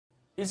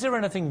Is there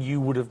anything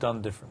you would have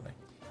done differently?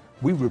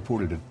 We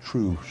reported a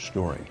true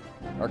story.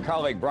 Our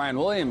colleague Brian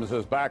Williams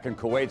is back in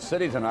Kuwait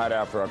City tonight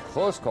after a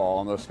close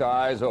call in the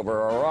skies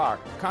over Iraq.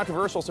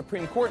 Controversial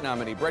Supreme Court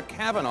nominee Brett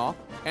Kavanaugh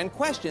and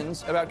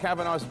questions about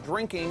Kavanaugh's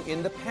drinking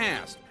in the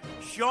past.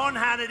 Sean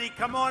Hannity,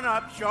 come on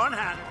up, Sean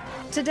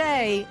Hannity.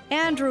 Today,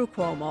 Andrew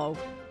Cuomo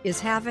is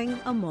having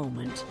a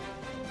moment.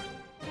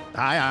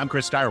 Hi, I'm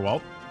Chris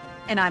Steyerwalt.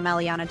 And I'm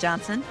Eliana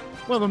Johnson.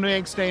 Welcome to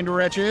Explained to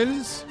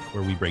Wretches,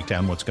 where we break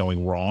down what's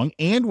going wrong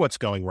and what's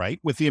going right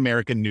with the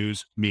American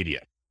news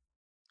media.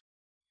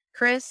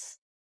 Chris,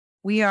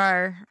 we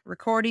are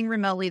recording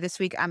remotely this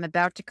week. I'm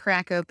about to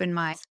crack open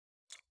my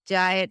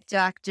Diet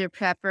Dr.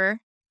 Pepper.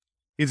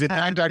 Is it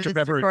Diet Dr.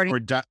 Pepper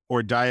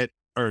or Diet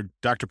or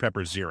Dr.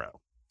 Pepper Zero?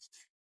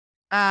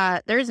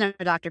 There is no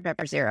Dr.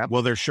 Pepper Zero.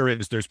 Well, there sure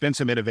is. There's been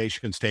some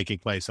innovations taking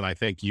place, and I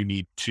think you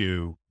need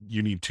to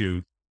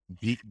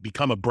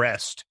become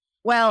abreast.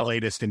 Well, the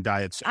latest in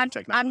diet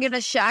technology. I'm going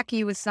to shock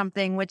you with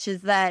something, which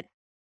is that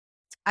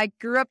I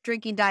grew up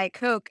drinking Diet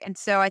Coke, and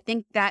so I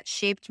think that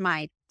shaped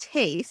my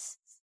tastes.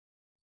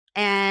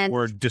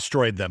 Or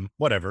destroyed them,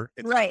 whatever.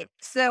 Right.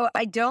 So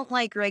I don't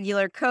like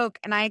regular Coke,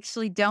 and I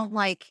actually don't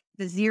like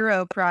the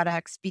Zero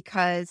products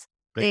because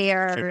they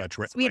are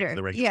sweeter.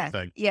 The regular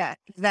thing. Yeah,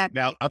 exactly.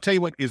 Now, I'll tell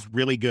you what is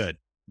really good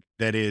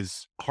that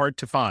is hard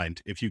to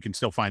find, if you can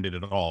still find it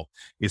at all,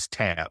 is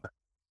Tab.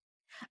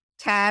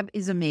 Tab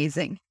is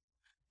amazing.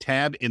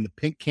 Tab in the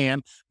pink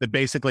can that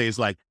basically is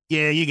like,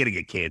 yeah, you're going to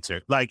get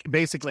cancer. Like,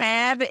 basically.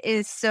 Tab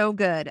is so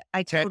good.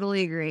 I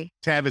totally agree.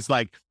 Tab is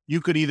like, you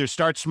could either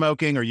start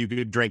smoking or you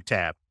could drink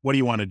Tab. What do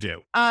you want to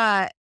do?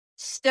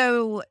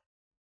 So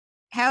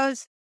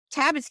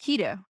Tab is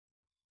keto,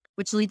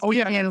 which leads to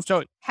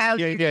how's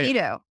your keto?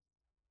 Yeah.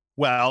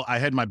 Well, I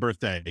had my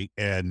birthday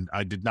and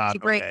I did not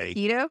break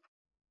keto?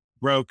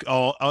 Broke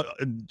all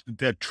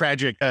the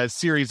tragic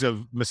series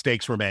of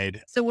mistakes were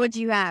made. So what'd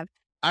you have?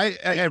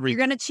 You're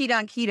going to cheat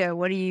on keto.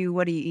 What do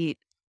you eat?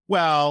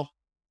 Well,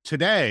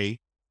 today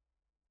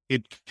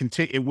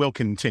it will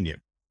continue.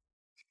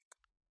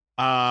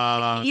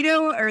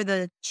 Keto or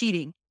the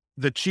cheating?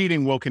 The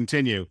cheating will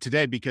continue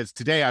today because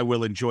today I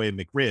will enjoy a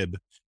McRib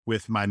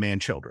with my man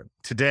children.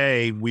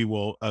 Today we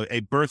will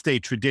a birthday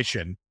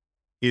tradition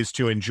is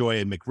to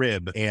enjoy a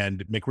McRib,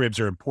 and McRibs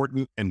are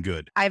important and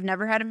good. I've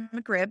never had a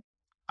McRib.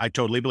 I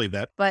totally believe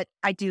that. But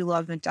I do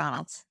love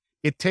McDonald's.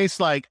 It tastes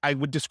like, I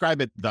would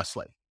describe it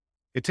thusly.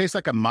 It tastes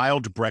like a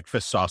mild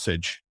breakfast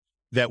sausage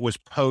that was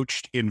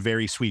poached in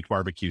very sweet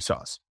barbecue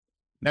sauce.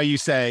 Now you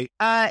say,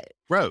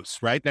 gross,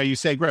 right? Now you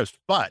say gross,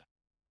 but.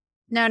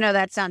 No,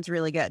 that sounds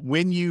really good.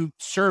 When you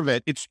serve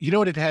it,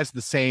 it has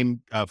the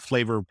same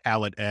flavor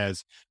palette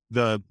as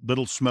the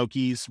Little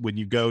Smokies when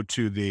you go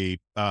to the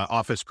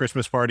office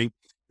Christmas party.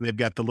 They've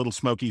got the Little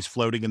Smokies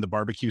floating in the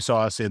barbecue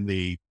sauce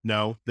you're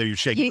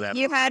shaking that.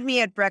 You had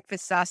me at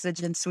breakfast sausage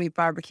and sweet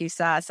barbecue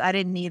sauce. I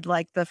didn't need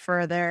the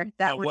further.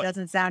 That one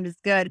doesn't sound as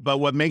good. But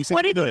what makes it good?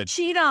 What did you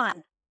cheat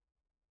on?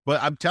 Well,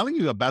 I'm telling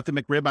you about the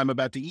McRib I'm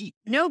about to eat.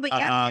 No, but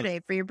yesterday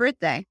for your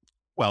birthday.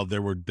 Well,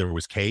 there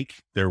was cake.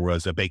 There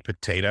was a baked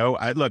potato.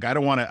 I'm not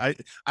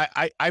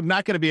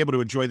going to be able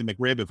to enjoy the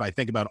McRib if I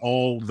think about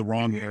all the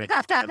wrong. Okay.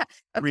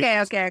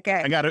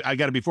 I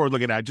got to be forward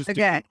looking at it. Just to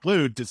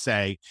conclude to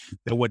say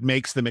that what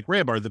makes the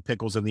McRib are the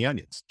pickles and the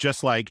onions.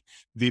 Just like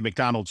the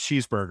McDonald's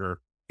cheeseburger,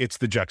 it's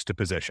the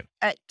juxtaposition.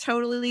 I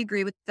totally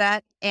agree with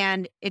that.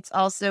 And it's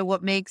also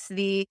what makes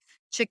the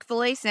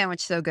Chick-fil-A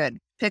sandwich so good.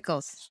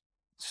 Pickles.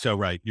 So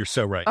right. You're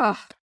so right.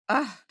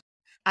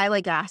 I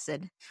like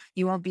acid.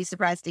 You won't be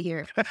surprised to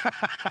hear.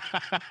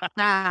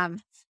 I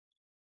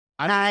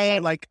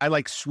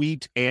like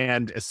sweet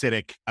and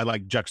acidic. I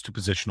like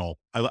juxtapositional.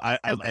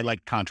 I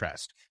like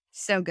contrast.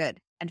 So good.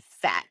 And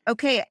fat.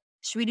 Okay.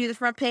 Should we do the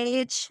front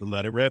page?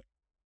 Let it rip.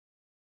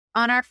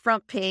 On our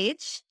front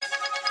page,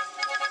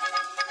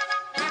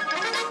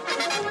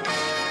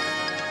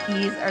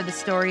 these are the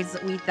stories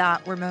that we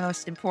thought were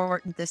most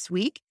important this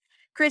week.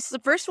 Chris, the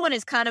first one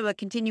is kind of a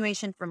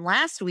continuation from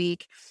last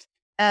week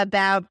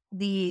about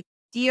the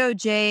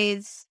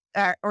DOJ's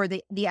or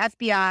the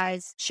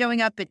FBI's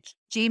showing up at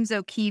James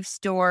O'Keefe's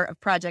store of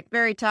Project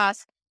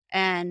Veritas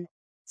and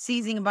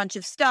seizing a bunch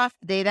of stuff.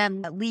 They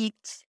then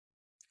leaked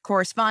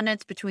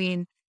correspondence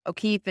between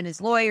O'Keefe and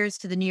his lawyers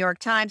to the New York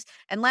Times.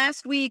 And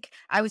last week,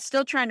 I was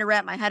still trying to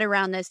wrap my head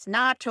around this,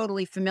 not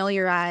totally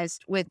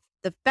familiarized with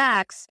the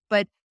facts,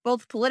 but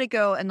both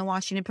Politico and the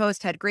Washington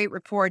Post had great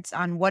reports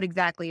on what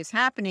exactly is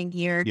happening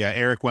here. Yeah,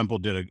 Eric Wemple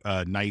did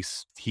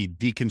he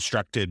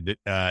deconstructed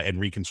and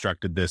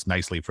reconstructed this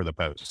nicely for the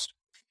Post.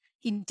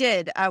 He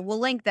did. We'll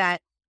link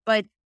that.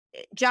 But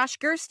Josh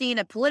Gerstein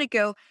at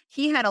Politico,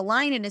 he had a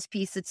line in his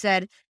piece that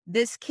said,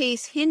 this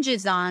case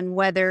hinges on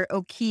whether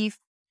O'Keefe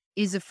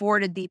is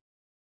afforded the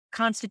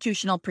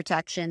constitutional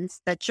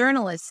protections that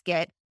journalists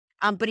get.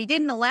 But he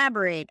didn't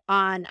elaborate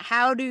on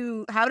how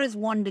does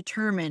one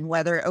determine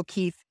whether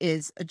O'Keefe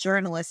is a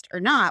journalist or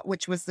not,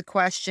 which was the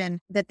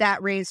question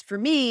that raised for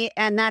me.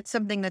 And that's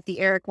something that the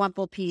Eric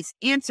Wemple piece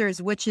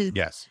answers, which is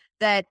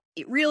that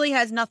it really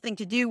has nothing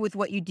to do with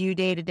what you do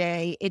day to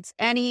day. It's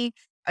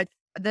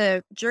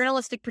the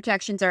journalistic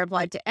protections are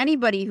applied to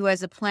anybody who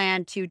has a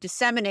plan to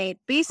disseminate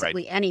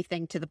basically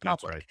anything to the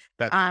That's public,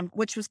 right.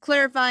 which was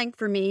clarifying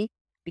for me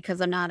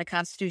because I'm not a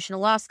constitutional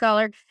law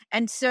scholar.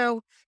 And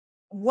so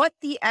what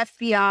the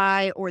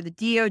FBI or the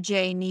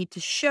DOJ need to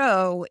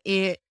show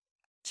it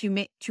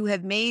to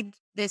have made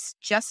this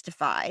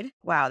justified.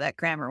 Wow, that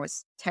grammar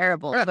was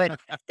terrible. But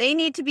they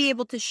need to be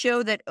able to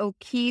show that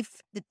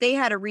that they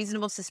had a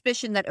reasonable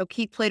suspicion that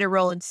O'Keefe played a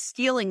role in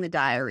stealing the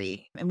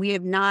diary. And we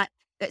have not,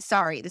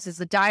 this is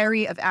the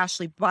diary of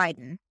Ashley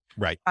Biden,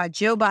 Right.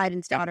 Joe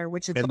Biden's daughter,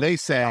 which is And they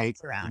say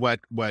around.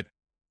 what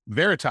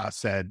Veritas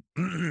said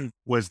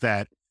was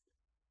that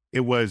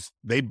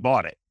they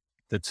bought it,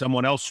 that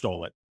someone else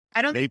stole it.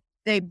 I don't think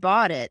they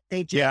bought it.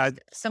 They just,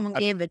 someone I-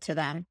 gave it to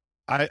them.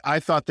 I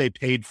thought they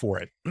paid for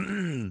it.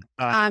 In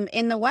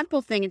the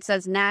Wemple thing, it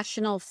says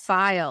National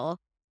File.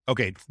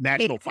 Okay,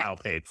 National Paid. File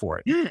paid for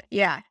it.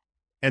 Yeah.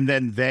 And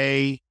then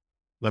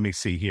let me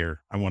see here.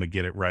 I want to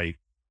get it right.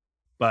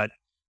 But,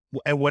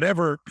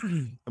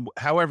 and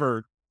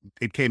however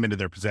it came into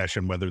their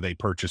possession, whether they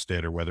purchased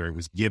it or whether it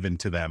was given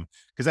to them.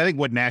 Because I think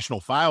what National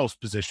File's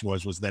position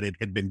was that it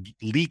had been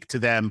leaked to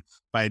them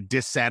by a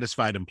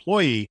dissatisfied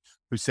employee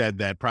who said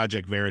that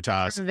Project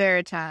Veritas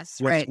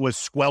was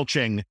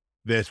squelching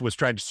this, was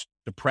trying to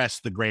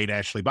suppress the great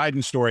Ashley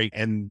Biden story,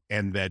 and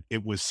that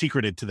it was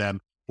secreted to them,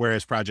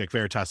 whereas Project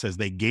Veritas says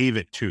they gave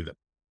it to them.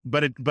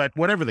 But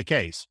whatever the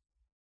case,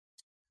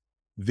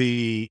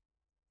 the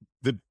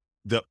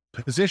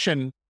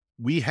position,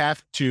 we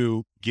have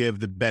to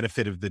give the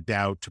benefit of the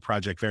doubt to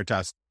Project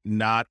Veritas,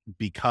 not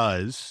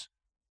because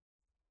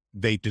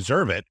they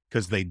deserve it,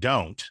 because they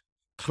don't,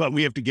 but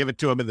we have to give it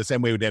to them in the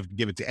same way we'd have to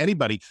give it to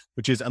anybody,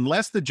 which is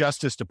unless the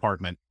Justice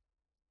Department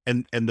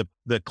and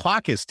the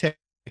clock is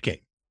ticking,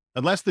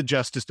 unless the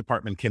Justice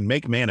Department can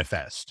make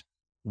manifest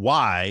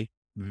why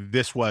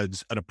this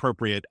was an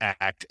appropriate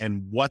act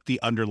and what the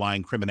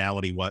underlying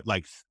criminality was.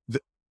 Like,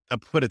 I'll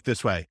put it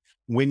this way.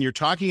 When you're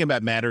talking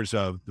about matters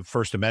of the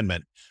First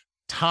Amendment,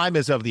 time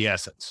is of the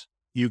essence.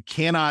 The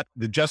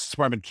Justice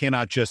Department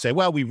cannot just say,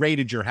 well, we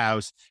raided your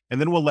house and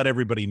then we'll let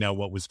everybody know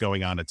what was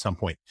going on at some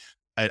point.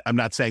 I'm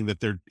not saying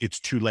that it's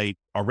too late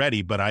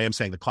already, but I am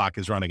saying the clock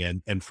is running,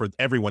 and for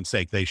everyone's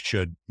sake, they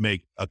should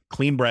make a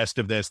clean breast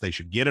of this. They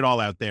should get it all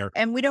out there.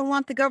 And we don't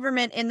want the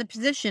government in the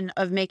position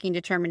of making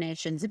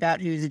determinations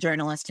about who's a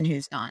journalist and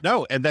who's not.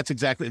 No, and that's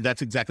exactly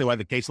why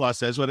the case law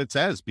says what it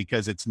says,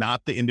 because it's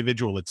not the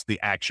individual, it's the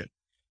action.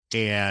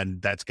 And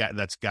that's got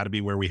to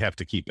be where we have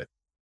to keep it.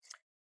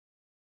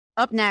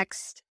 Up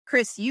next,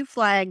 Chris, you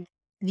flagged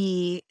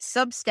the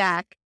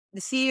Substack, the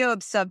CEO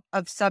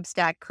of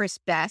Substack, Chris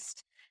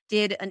Best,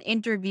 did an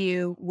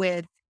interview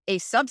with a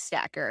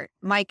Substacker.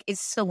 Mike, is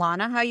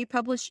Solana how you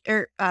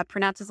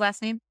pronounce his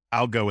last name?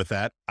 I'll go with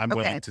that. I'm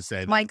willing to say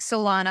that. Mike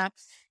Solana,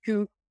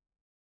 who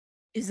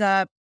is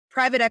a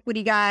private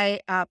equity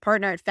guy,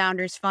 partner at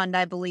Founders Fund,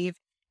 I believe,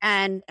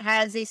 and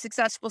has a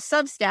successful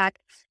Substack.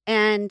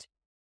 And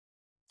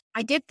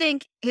I did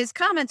think his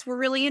comments were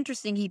really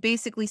interesting. He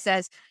basically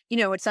says,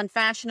 it's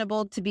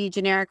unfashionable to be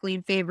generically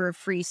in favor of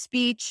free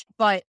speech,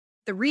 but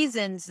the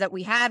reasons that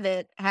we have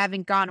it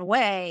haven't gone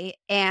away,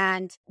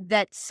 and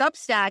that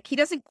Substack, he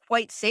doesn't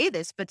quite say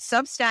this, but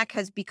Substack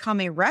has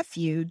become a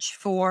refuge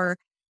for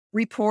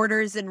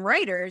reporters and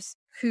writers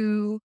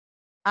who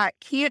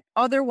can't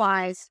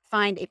otherwise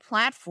find a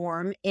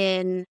platform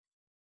in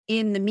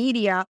the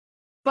media,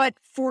 but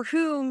for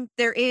whom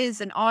there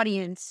is an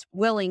audience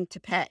willing to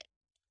pay.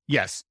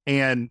 Yes,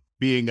 and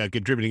being a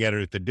contributing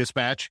editor at the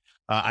Dispatch,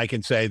 I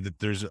can say that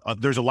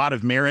there's a lot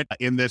of merit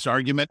in this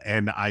argument,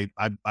 and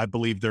I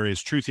believe there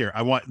is truth here.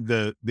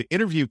 The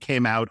interview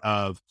came out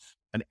of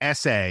an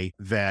essay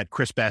that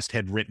Chris Best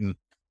had written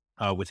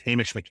with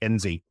Hamish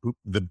Mackenzie,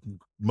 the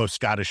most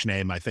Scottish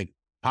name I think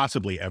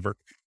possibly ever.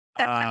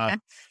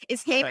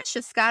 Is Hamish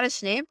a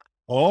Scottish name?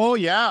 Oh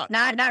yeah,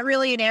 not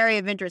really an area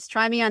of interest.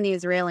 Try me on the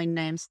Israeli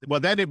names. Well,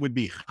 then it would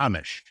be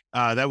Hamish.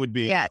 That would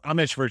be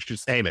Hamish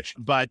versus Hamish.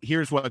 But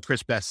here's what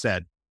Chris Best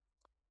said.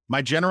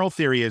 My general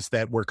theory is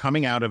that we're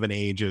coming out of an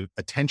age of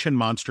attention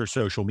monster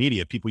social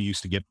media. People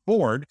used to get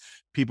bored.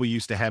 People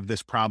used to have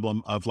this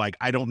problem of like,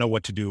 I don't know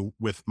what to do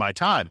with my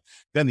time.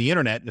 Then the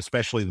internet, and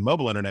especially the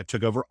mobile internet,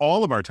 took over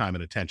all of our time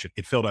and attention.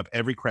 It filled up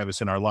every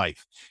crevice in our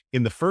life.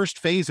 In the first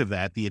phase of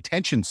that, the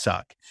attention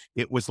suck.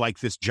 It was like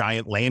this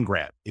giant land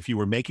grab. If you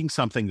were making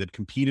something that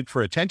competed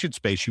for attention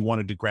space, you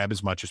wanted to grab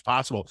as much as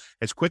possible,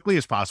 as quickly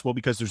as possible,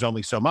 because there's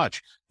only so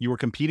much. You were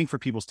competing for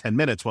people's 10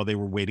 minutes while they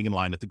were waiting in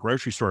line at the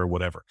grocery store or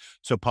whatever.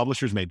 So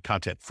publishers made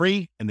content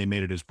free, and they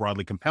made it as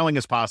broadly compelling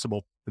as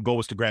possible. The goal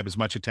was to grab as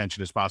much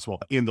attention as possible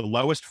in the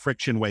lowest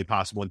friction way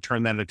possible and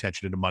turn that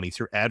attention into money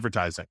through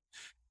advertising.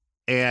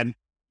 And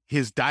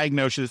his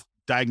diagnosis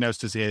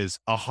is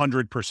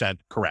 100%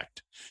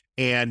 correct.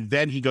 And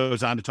then he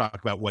goes on to talk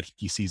about what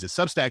he sees as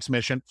Substack's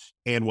mission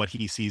and what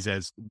he sees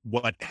as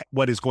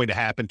what is going to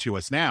happen to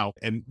us now.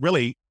 And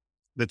really,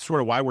 that's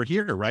sort of why we're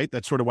here, right?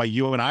 That's sort of why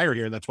you and I are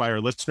here. That's why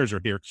our listeners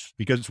are here,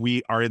 because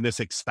we are in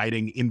this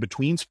exciting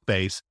in-between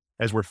space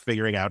as we're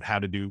figuring out how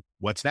to do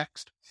what's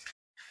next.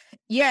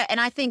 Yeah,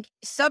 and I think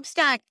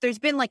Substack, there's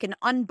been like an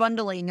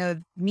unbundling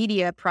of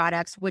media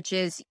products, which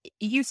is, it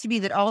used to be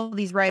that all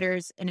these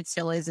writers, and it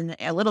still is in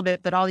a little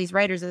bit, but all these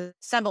writers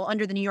assemble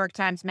under the New York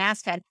Times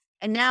masthead.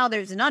 And now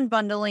there's an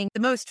unbundling. The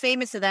most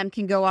famous of them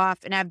can go off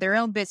and have their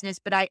own business.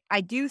 But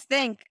I do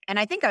think, and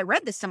I think I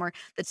read this somewhere,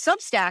 that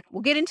Substack will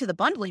get into the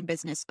bundling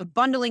business of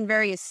bundling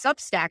various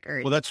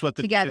Substackers. Well, that's what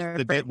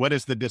together. What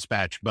is the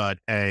Dispatch but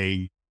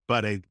a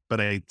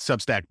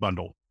Substack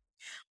bundle?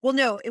 Well,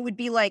 no, it would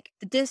be like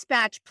the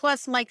Dispatch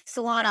plus Mike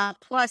Solana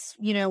plus,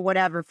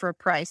 whatever for a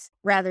price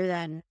rather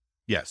than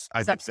Yes,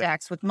 I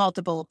Substacks with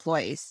multiple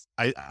employees.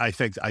 I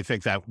think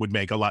that would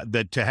make a lot,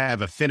 that to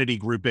have affinity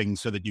grouping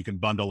so that you can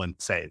bundle and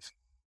save.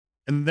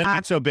 And then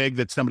it's so big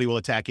that somebody will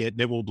attack it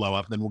and it will blow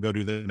up. And then we'll go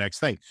do the next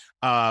thing.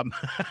 And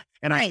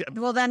right.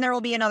 Well, then there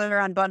will be another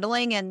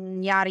unbundling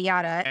and yada,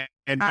 yada.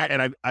 And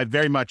I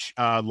very much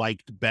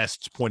liked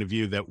Best's point of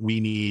view that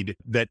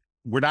that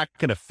we're not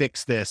going to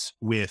fix this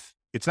with,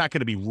 it's not going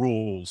to be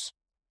rules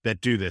that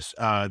do this,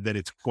 that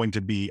it's going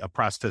to be a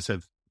process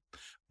of,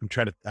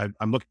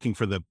 I'm looking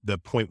for the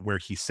point where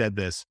he said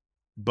this,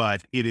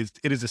 but it is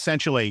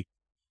essentially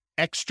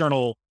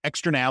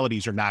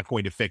externalities are not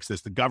going to fix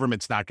this. The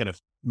government's not going to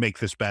make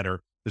this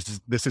better.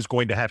 This is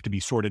going to have to be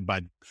sorted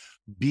by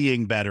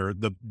being better.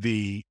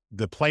 The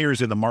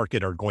players in the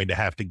market are going to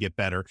have to get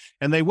better,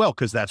 and they will,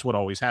 because that's what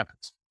always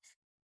happens.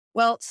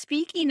 Well,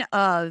 speaking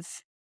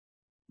of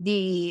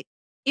the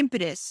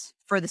impetus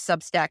for the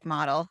Substack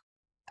model,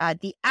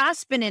 the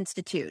Aspen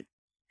Institute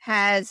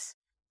has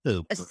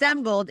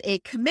assembled a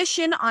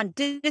commission on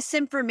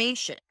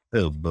disinformation.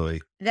 Oh boy.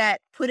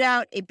 That put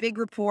out a big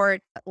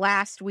report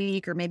last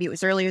week, or maybe it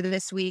was earlier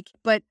this week,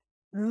 but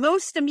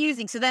most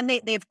amusing. So then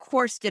they of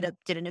course did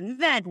an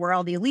event where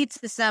all the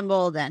elites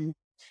assembled and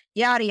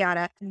yada,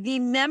 yada. The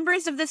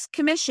members of this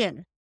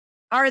commission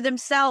are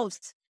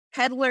themselves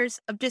peddlers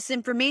of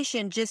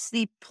disinformation, just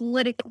the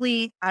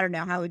politically, I don't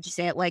know, how would you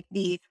say it? Like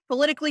the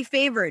politically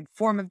favored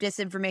form of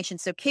disinformation.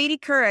 So Katie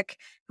Couric,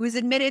 who's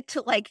admitted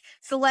to like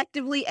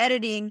selectively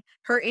editing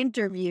her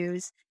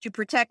interviews to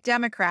protect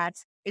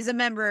Democrats, is a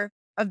member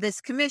of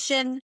this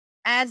commission,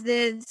 as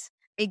is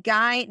a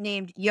guy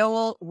named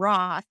Yoel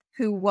Roth,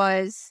 who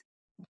was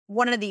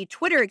one of the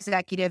Twitter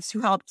executives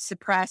who helped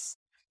suppress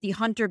the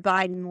Hunter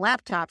Biden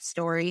laptop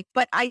story.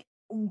 But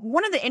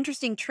one of the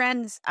interesting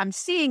trends I'm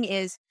seeing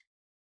is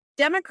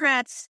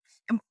Democrats,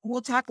 and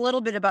we'll talk a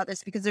little bit about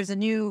this because there's a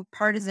new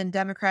partisan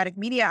Democratic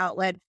media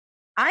outlet.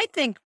 I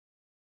think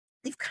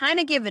they've kind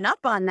of given up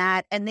on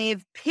that, and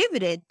they've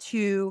pivoted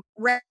to,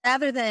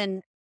 rather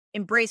than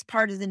embrace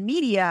partisan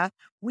media,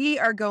 we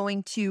are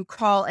going to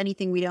call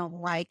anything we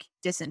don't like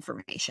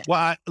disinformation.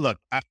 Well,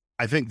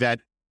 I think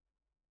that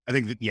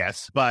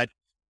yes, but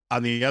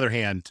on the other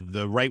hand,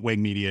 the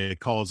right-wing media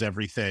calls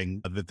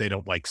everything that they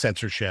don't like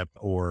censorship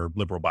or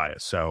liberal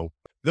bias. So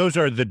those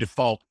are the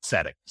default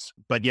settings.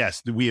 But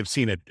yes, we have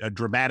seen a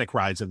dramatic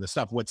rise in this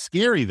stuff. What's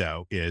scary,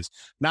 though, is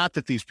not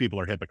that these people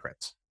are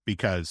hypocrites,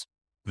 because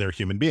they're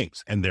human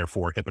beings and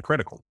therefore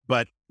hypocritical.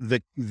 But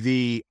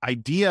the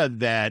idea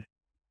that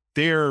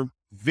their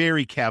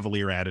very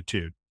cavalier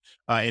attitude,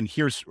 and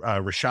here's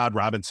Rashad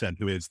Robinson,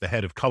 who is the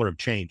head of Color of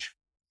Change.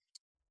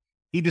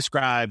 He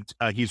described,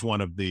 he's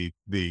one of the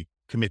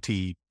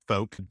committee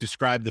folk,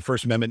 described the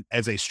First Amendment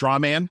as a straw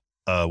man.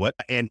 What?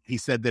 And he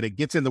said that it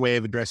gets in the way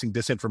of addressing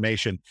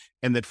disinformation,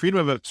 and that freedom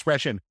of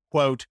expression,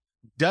 quote,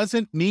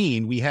 doesn't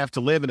mean we have to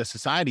live in a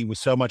society with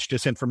so much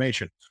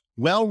disinformation.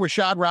 Well,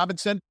 Rashad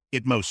Robinson,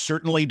 it most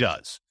certainly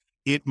does.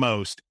 It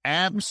most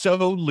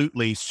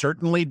absolutely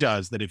certainly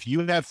does. That if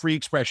you have free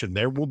expression,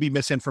 there will be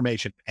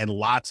misinformation, and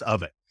lots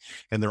of it.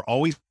 And there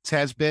always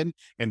has been.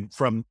 And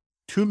from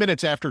 2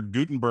 minutes after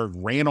Gutenberg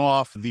ran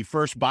off the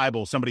first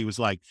Bible, somebody was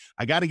like,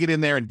 I got to get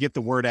in there and get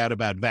the word out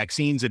about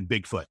vaccines and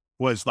Bigfoot.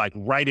 Was like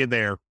right in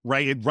there,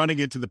 running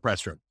into the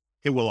press room.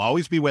 It will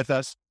always be with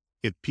us.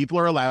 If people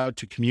are allowed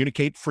to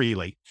communicate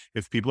freely,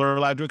 if people are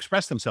allowed to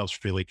express themselves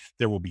freely,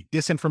 there will be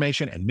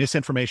disinformation and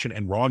misinformation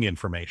and wrong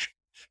information.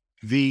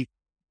 It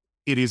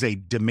is a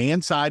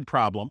demand side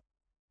problem.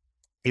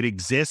 It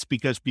exists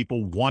because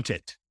people want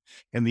it.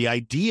 And the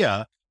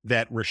idea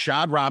that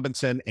Rashad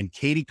Robinson and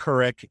Katie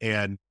Couric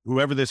and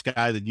whoever this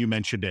guy that you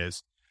mentioned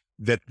is,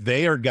 that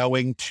they are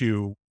going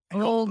to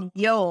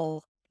Yoel,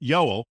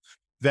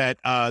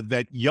 that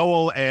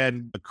Yoel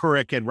and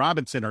Couric and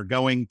Robinson are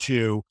going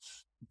to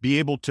be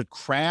able to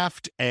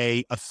craft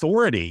a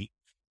authority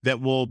that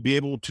will be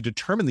able to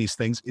determine these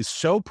things is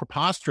so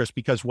preposterous,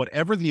 because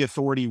whatever the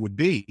authority would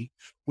be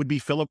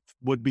filled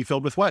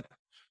with what?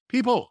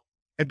 People.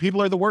 And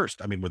people are the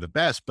worst. I mean, we're the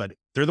best, but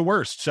they're the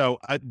worst. So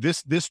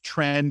this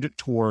trend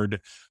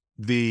toward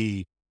let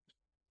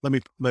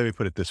me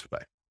put it this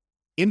way.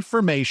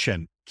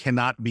 Information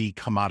cannot be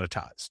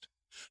commoditized.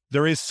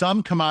 There is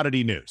some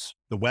commodity news.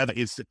 The weather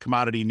is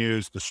commodity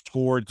news. The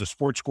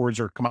sports scores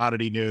are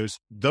commodity news.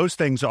 Those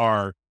things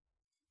are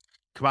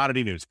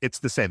commodity news. It's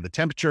the same. The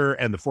temperature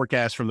and the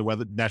forecast from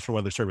the National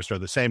Weather Service are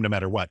the same no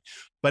matter what.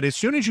 But as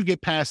soon as you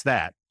get past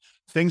that,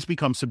 things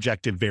become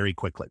subjective very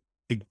quickly.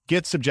 it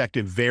gets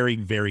subjective very,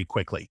 very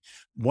quickly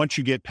once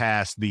you get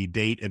past the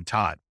date and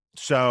time.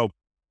 So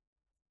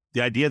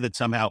the idea that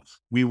somehow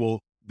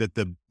that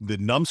the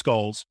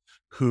numbskulls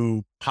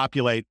who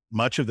populate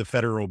much of the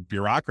federal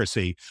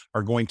bureaucracy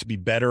are going to be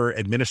better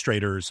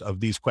administrators of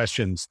these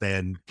questions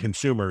than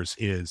consumers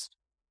is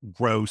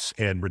gross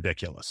and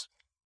ridiculous.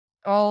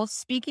 Oh,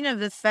 speaking of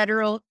the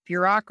federal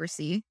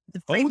bureaucracy,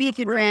 the Freebie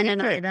could ran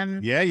an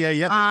item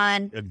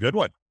on a good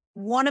one.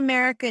 One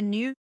America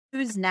News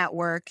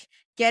Network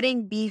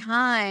getting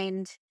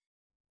behind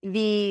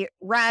the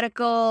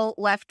radical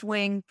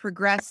left-wing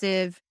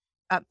progressive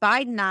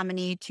Biden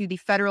nominee to the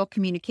Federal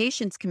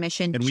Communications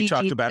Commission, and we Gigi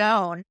talked about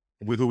Stone.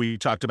 With who we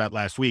talked about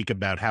last week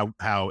about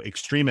how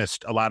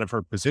extremist a lot of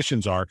her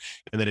positions are,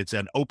 and that it's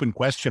an open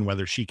question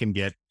whether she can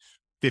get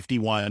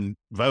 51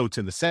 votes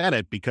in the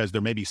Senate, because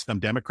there may be some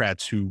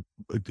Democrats who,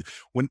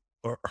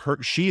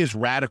 she is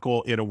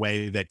radical in a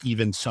way that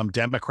even some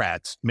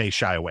Democrats may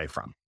shy away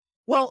from.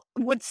 Well,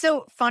 what's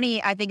so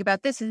funny, I think,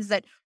 about this is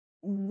that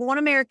One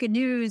America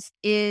News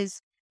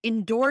is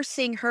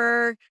endorsing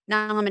her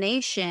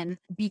nomination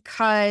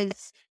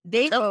because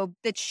they hope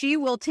that she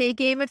will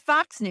take aim at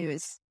Fox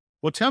News.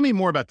 Well, tell me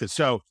more about this.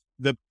 So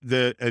the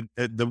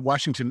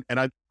Washington,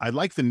 and I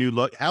like the new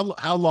look.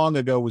 How long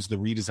ago was the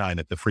redesign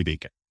at the Free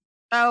Beacon?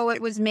 Oh,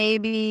 it was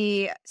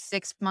maybe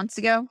 6 months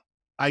ago.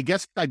 I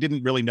guess I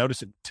didn't really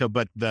notice it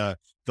but the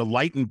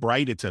light and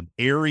bright, it's an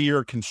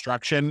airier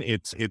construction.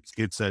 It's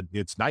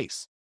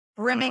nice.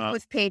 Brimming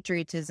with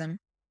patriotism.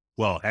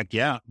 Well, heck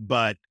yeah.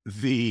 But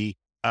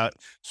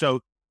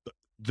so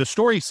the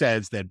story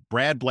says that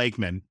Brad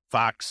Blakeman,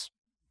 Fox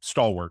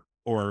stalwart,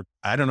 or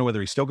I don't know whether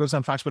he still goes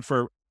on Fox, but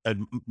for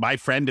my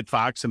friend at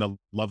Fox and a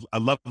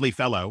lovely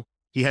fellow,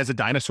 he has a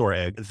dinosaur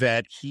egg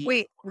that he...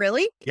 Wait,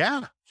 really?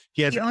 Yeah.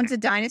 He owns a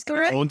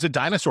dinosaur egg? Owns a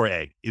dinosaur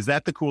egg. Is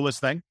that the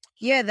coolest thing?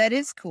 Yeah, that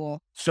is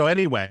cool. So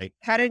anyway...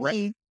 How did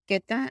he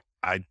get that?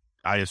 I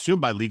assume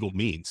by legal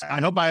means.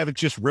 I hope I haven't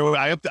just ruined...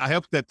 I hope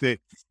that the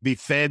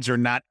feds are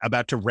not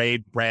about to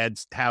raid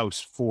Brad's house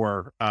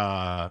for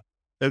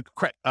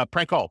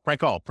prank call.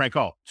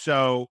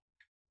 So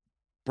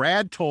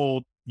Brad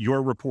told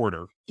your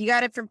reporter... You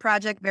got it from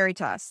Project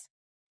Veritas.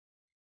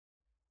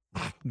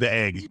 The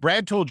egg.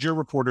 Brad told your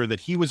reporter that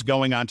he was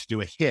going on to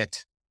do a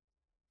hit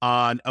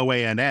on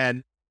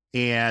OANN,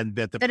 and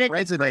that the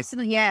president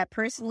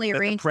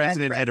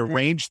had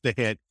arranged the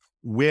hit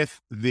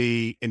with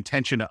the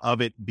intention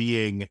of it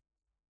being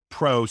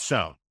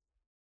pro-Sohn.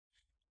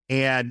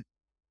 And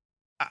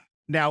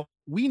now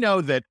we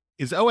know that,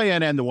 is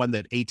OANN the one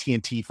that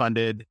AT&T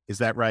funded? Is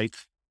that right?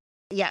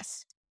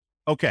 Yes.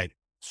 Okay.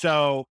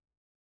 So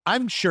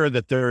I'm sure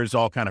that there's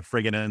all kind of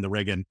friggin' and the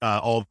riggin',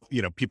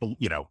 people,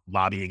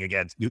 lobbying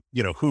against,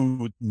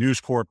 who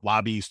News Corp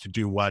lobbies to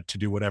do what, to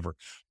do whatever.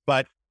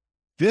 But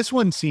this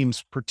one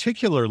seems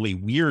particularly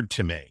weird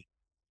to me,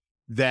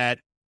 that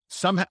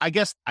somehow, I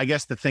guess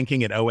the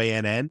thinking at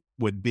OANN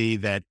would be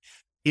that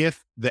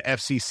if the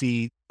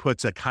FCC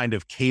puts a kind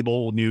of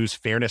cable news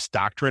fairness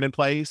doctrine in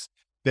place,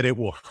 that it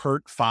will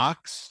hurt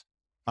Fox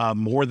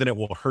more than it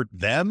will hurt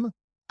them.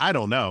 I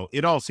don't know.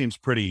 It all seems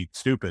pretty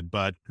stupid,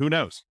 but who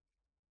knows?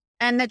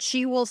 And that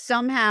she will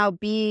somehow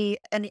be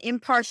an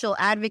impartial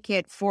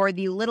advocate for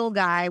the little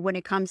guy when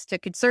it comes to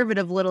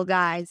conservative little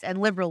guys and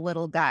liberal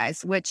little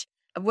guys, of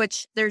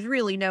which there's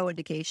really no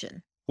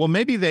indication. Well,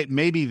 maybe they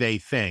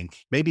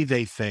think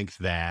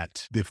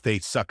that if they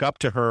suck up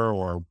to her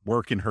or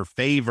work in her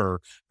favor,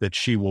 that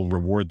she will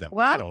reward them.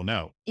 Well, I don't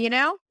know.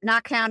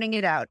 Not counting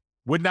it out.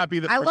 Would not be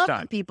the first time. I love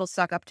when people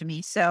suck up to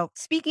me. So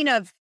speaking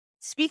of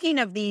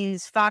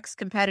these Fox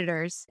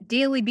competitors,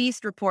 Daily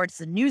Beast reports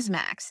that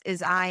Newsmax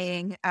is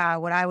eyeing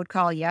what I would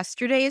call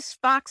yesterday's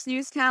Fox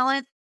News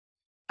talent.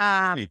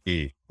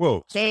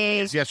 Whoa!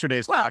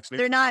 Yesterday's Fox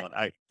News.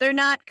 They're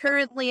not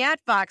currently at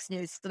Fox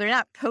News, so they're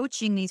not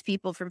poaching these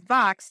people from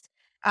Fox.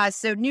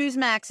 So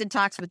Newsmax in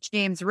talks with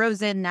James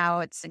Rosen,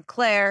 now it's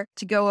Sinclair,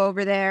 to go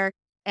over there.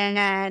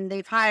 And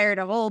they've hired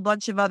a whole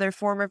bunch of other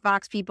former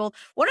Fox people.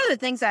 One of the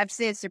things I've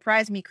said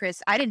surprised me,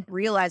 Chris, I didn't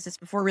realize this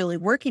before really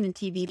working in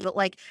TV, but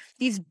like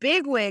these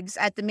bigwigs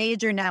at the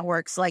major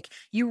networks, like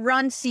you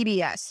run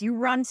CBS, you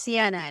run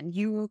CNN,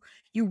 you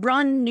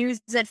run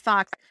news at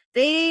Fox,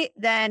 they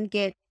then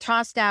get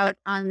tossed out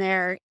on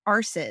their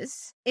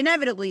arses.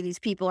 Inevitably, these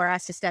people are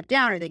asked to step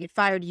down or they get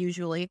fired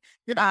usually.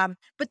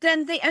 But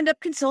then they end up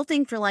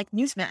consulting for like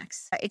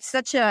Newsmax.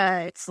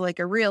 It's like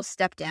a real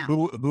step down.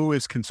 Who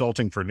is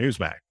consulting for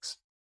Newsmax?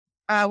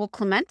 Michael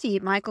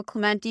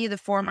Clementi, the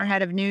former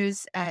head of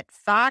news at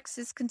Fox,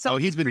 is consulting. Oh,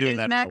 he's been doing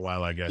Newsmax. that for a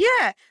while, I guess.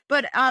 Yeah,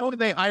 but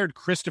they hired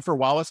Christopher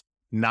Wallace,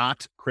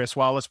 not Chris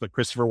Wallace, but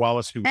Christopher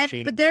Wallace,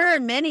 but there are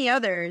many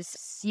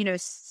others.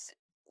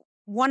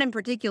 One in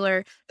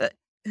particular,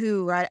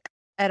 who I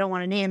don't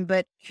want to name,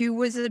 but who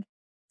was the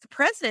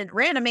president,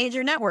 ran a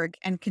major network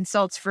and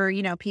consults for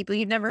people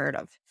you've never heard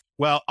of.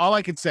 Well, all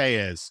I can say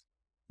is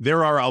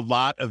there are a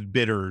lot of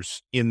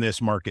bidders in this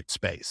market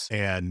space,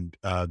 and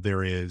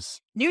there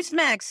is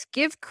Newsmax.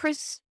 Give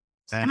Chris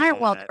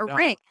Steyerwalt, a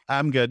ring.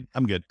 I'm good.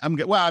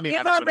 Well, I mean,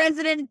 Give our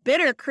resident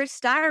bidder, Chris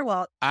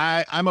Steyerwalt.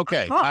 I'm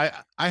okay. Oh.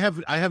 I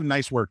have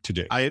nice work to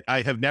do. I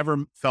have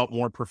never felt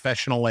more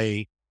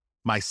professionally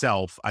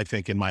myself, I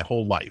think, in my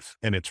whole life.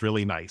 And it's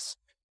really nice.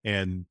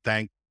 And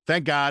thank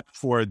God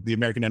for the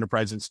American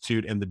Enterprise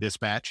Institute and the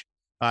Dispatch.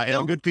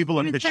 And good people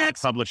in the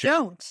publishing.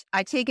 Don't.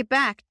 I take it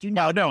back. Do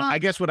not. No. I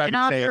guess what I would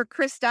say. Offer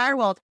Chris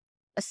Steyerwalt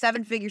a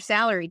 7-figure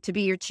salary to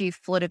be your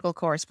chief political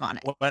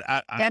correspondent. Well, but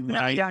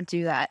Definitely don't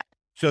do that.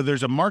 So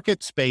there's a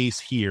market space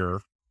here,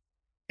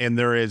 and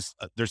there's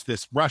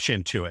this rush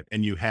into it,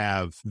 and you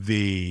have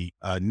the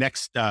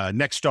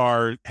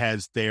Nexstar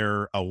has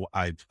their.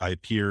 I've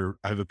appeared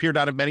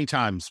on it many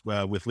times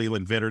with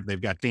Leland Vittert.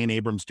 They've got Dan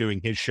Abrams doing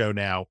his show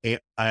now,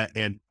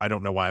 and I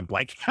don't know why I'm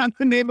blanking on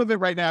the name of it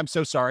right now. I'm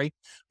so sorry.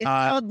 It's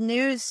called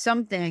News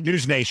something.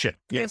 News Nation.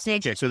 News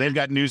Nation. Okay, so they've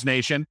got News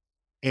Nation,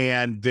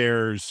 and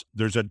there's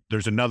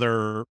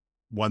another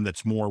one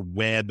that's more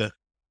web.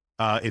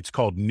 It's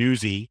called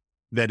Newsy,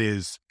 that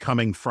is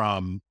coming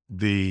from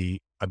I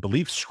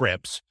believe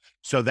Scripps.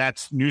 So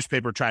that's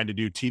newspaper trying to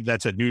do TV.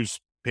 That's a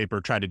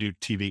newspaper trying to do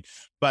TV.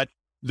 But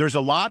there's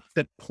a lot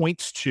that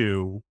points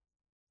to,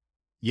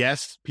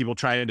 yes, people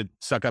trying to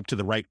suck up to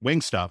the right wing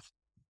stuff.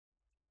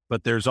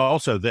 But there's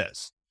also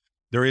this.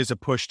 There is a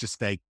push to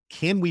say,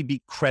 can we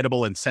be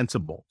credible and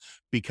sensible?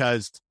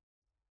 Because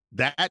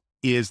that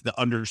is the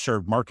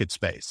underserved market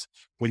space.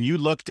 When you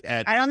looked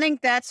at, I don't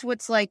think that's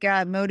what's like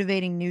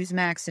motivating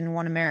Newsmax and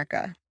One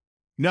America.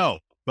 no,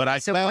 but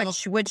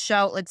Which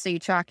outlets are you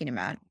talking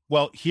about?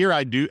 Well, here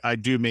I do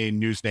mean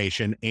News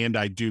Nation and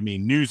I do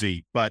mean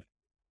Newsy, but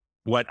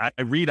what I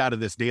read out of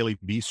this Daily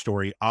Beast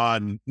story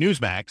on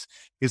Newsmax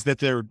is that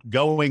they're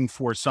going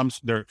for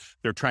they're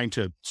trying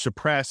to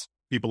suppress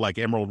people like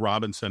Emerald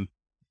Robinson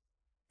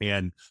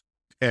and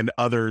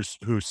others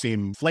who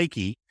seem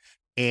flaky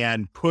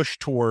and push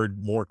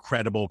toward more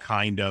credible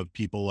kind of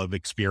people of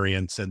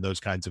experience and those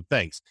kinds of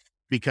things,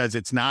 because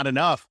it's not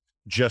enough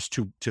just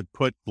to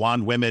put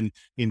blonde women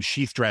in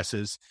sheath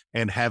dresses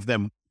and have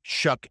them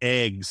shuck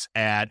eggs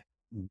at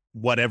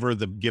whatever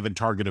the given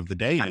target of the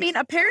day is. I mean,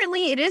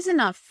 apparently it is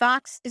enough.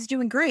 Fox is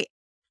doing great.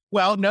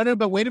 Well, no,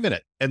 but wait a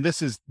minute. And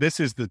this is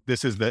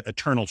the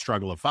eternal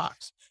struggle of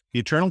Fox. The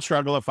eternal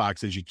struggle of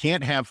Fox is you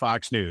can't have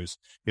Fox News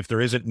if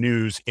there isn't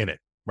news in it,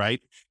 right?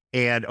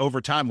 And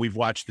over time, we've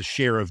watched the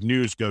share of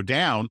news go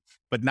down,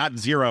 but not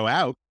zero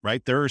out,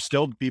 right? There are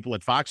still people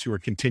at Fox who are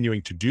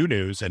continuing to do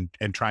news and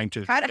trying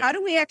to. How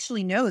do we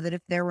actually know that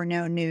if there were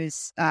no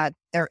news,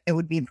 it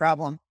would be a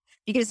problem?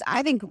 Because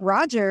I think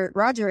Roger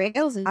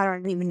Ailes, I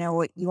don't even know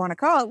what you want to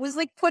call it, was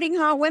like putting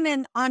hot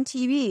women on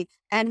TV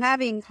and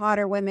having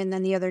hotter women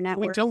than the other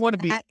networks. We don't want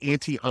to be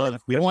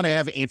anti-hot. We don't want to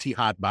have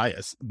anti-hot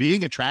bias.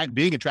 Being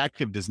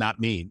attractive does not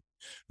mean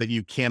that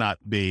you cannot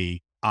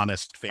be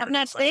honest, fair. I'm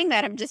not saying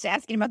that. I'm just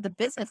asking about the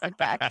business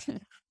impact.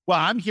 Well,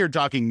 I'm here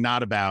talking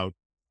not about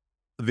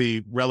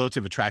the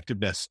relative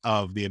attractiveness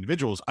of the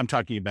individuals. I'm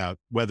talking about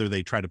whether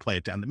they try to play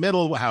it down the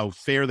middle, how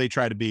fair they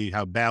try to be,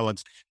 how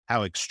balanced,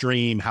 how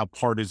extreme, how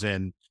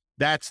partisan.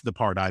 That's the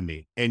part I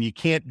mean. And you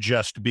can't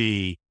just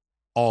be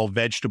all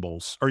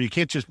vegetables, or you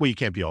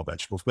can't be all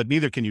vegetables, but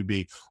neither can you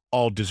be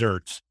all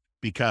desserts,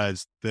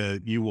 because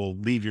you will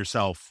leave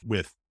yourself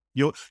with,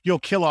 you'll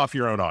kill off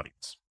your own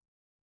audience.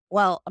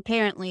 Well,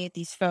 apparently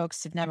these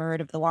folks have never heard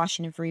of the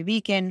Washington Free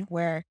Beacon,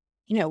 where,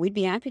 we'd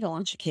be happy to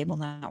launch a cable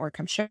network,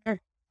 I'm sure.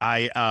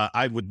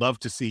 I would love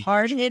to see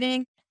hard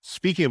hitting.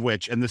 Speaking of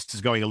which, and this is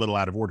going a little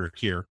out of order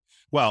here.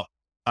 Well,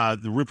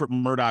 the Rupert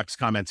Murdoch's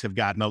comments have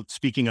gotten,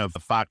 speaking of the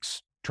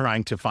Fox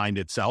trying to find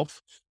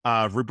itself,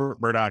 Rupert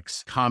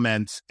Murdoch's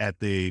comments at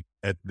the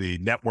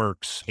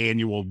network's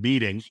annual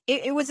meeting.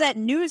 It was at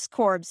News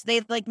Corps.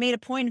 They made a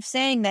point of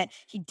saying that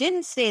he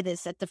didn't say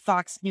this at the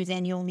Fox News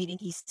annual meeting.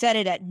 He said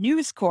it at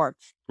News Corps.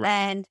 Right.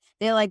 And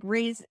they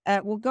raised,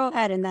 well, go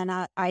ahead. And then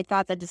I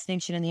thought the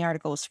distinction in the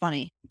article was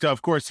funny. So,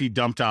 of course, he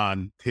dumped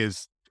on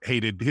his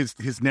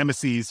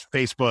nemesis,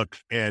 Facebook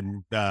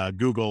and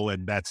Google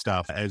and that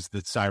stuff, as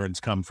the sirens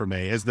come for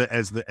me, as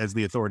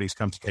the authorities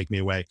come to take me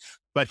away.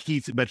 But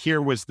here's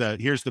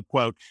the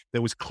quote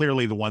that was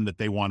clearly the one that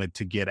they wanted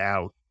to get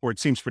out, or it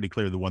seems pretty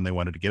clear the one they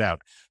wanted to get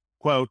out.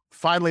 Quote,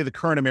 finally, the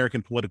current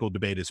American political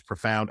debate is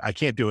profound. I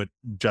can't do it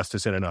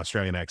justice in an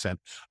Australian accent.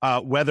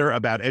 Whether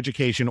about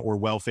education or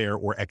welfare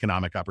or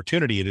economic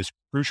opportunity, it is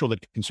crucial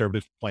that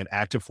conservatives play an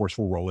active,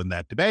 forceful role in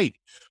that debate.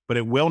 But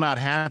it will not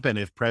happen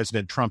if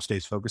President Trump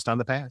stays focused on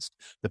the past.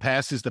 The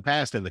past is the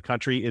past, and the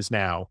country is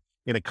now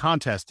in a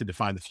contest to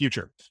define the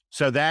future.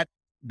 So that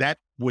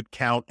would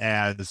count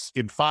as,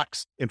 in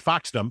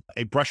Foxdom,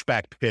 a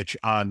brushback pitch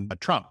on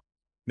Trump.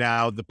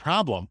 Now, the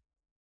problem,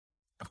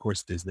 of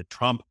course, is that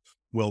Trump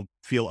will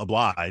feel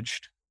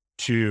obliged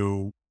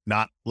to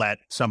not let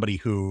somebody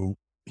who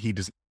he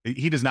does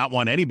not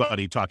want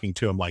anybody talking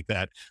to him like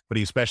that, but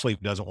he especially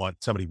doesn't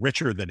want somebody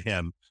richer than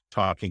him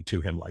talking to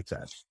him like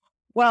that.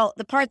 Well,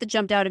 the part that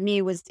jumped out at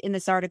me was in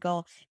this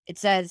article. It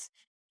says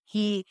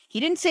he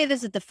didn't say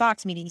this at the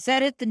Fox meeting. He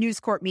said it at the News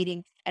Corp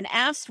meeting and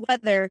asked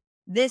whether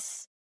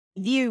this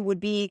view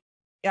would be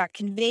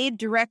conveyed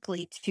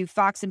directly to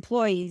Fox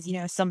employees.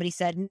 Somebody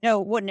said,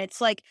 no, it wouldn't.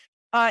 It's like,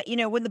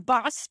 when the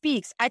boss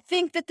speaks, I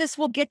think that this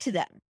will get to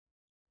them.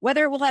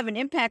 Whether it will have an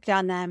impact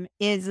on them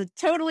is a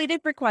totally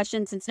different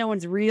question, since no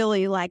one's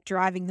really like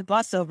driving the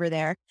bus over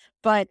there.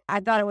 But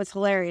I thought it was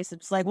hilarious.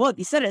 It's like, well, if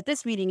you said it at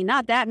this meeting and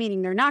not that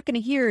meeting, they're not going to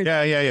hear.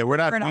 Yeah. We're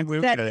not.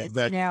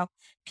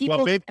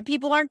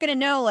 People aren't going to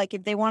know. Like,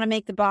 if they want to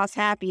make the boss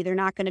happy, they're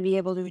not going to be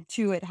able to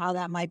intuit how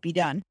that might be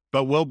done.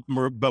 But will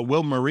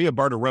Maria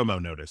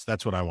Bartiromo notice?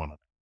 That's what I want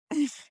to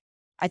know.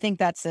 I think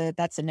that's a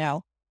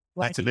no.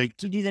 That's a big.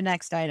 To do the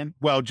next item.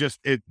 Well,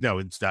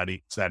 it's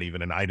not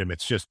even an item.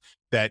 It's just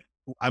that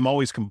I'm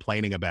always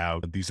complaining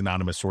about these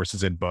anonymous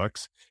sources in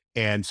books.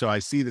 And so I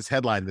see this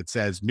headline that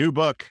says, new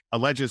book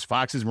alleges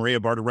Fox's Maria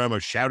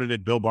Bartiromo shouted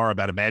at Bill Barr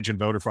about imagined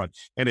voter fraud.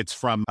 And it's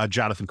from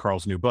Jonathan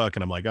Karl's new book.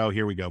 And I'm like, oh,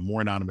 here we go. More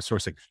anonymous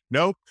sourcing.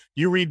 Nope.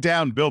 You read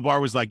down. Bill Barr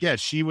was like, yeah,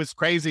 she was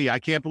crazy. I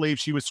can't believe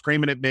she was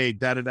screaming at me.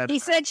 He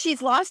said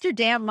she's lost her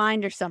damn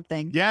mind or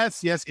something.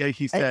 Yes. Yeah,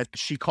 he said,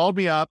 she called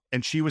me up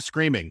and she was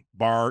screaming.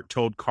 Barr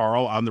told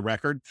Karl on the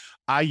record.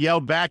 I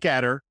yelled back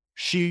at her.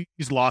 She's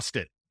lost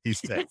it. He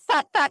said.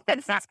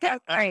 That's so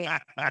great.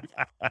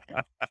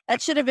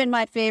 That should have been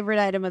my favorite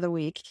item of the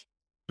week.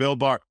 Bill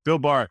Barr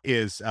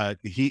is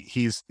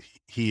he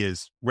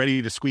is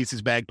ready to squeeze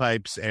his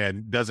bagpipes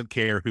and doesn't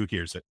care who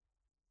hears it.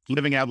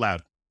 Living out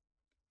loud.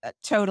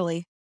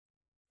 Totally.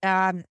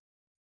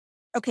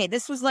 Okay,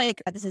 this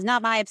is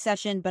not my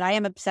obsession, but I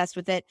am obsessed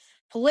with it.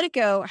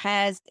 Politico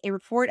has a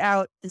report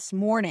out this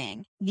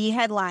morning. The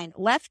headline: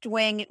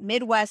 left-wing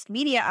Midwest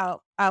media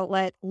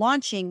outlet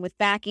launching with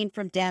backing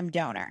from Dem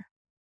donor.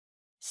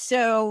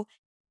 So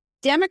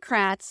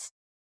Democrats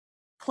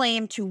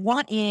claim to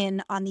want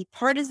in on the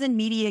partisan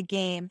media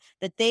game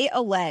that they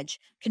allege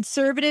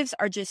conservatives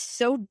are just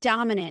so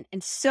dominant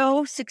and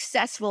so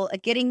successful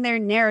at getting their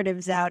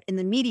narratives out in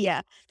the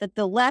media that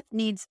the left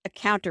needs a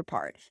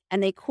counterpart.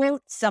 And they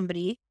quote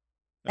somebody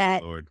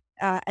at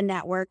a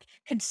network: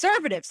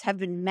 conservatives have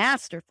been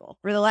masterful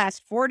for the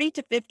last 40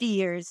 to 50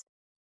 years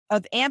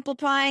of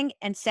amplifying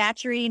and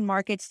saturating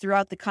markets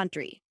throughout the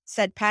country,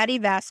 said Patty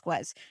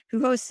Vasquez,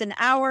 who hosts an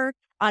hour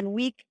on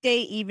weekday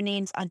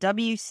evenings on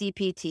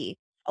WCPT.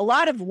 A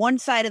lot of one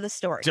side of the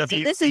story. So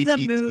this is a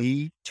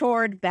move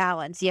toward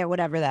balance. Yeah,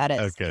 whatever that is.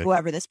 Okay.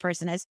 Whoever this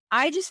person is.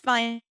 I just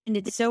find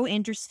it so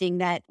interesting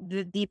that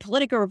the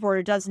Politico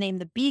reporter does name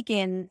the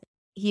Beacon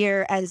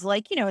here as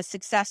a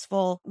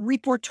successful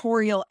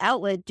reportorial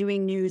outlet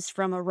doing news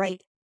from a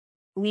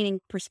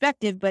right-leaning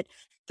perspective. But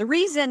the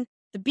reason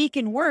the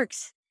Beacon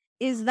works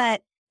is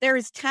that there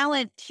is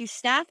talent to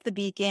staff the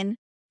Beacon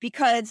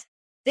because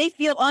they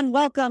feel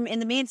unwelcome in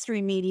the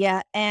mainstream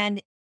media,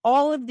 and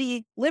all of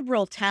the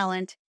liberal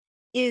talent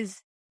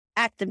is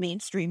at the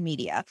mainstream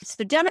media.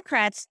 So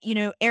Democrats,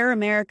 Air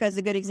America is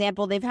a good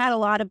example. They've had a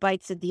lot of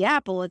bites at the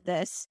apple at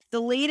this. The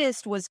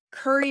latest was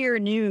Courier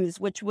News,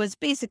 which was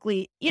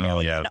basically,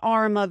 an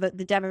arm of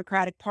the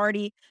Democratic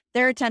Party,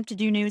 their attempt to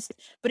do news.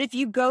 But if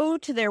you go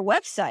to their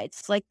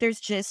websites,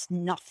 there's just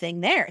nothing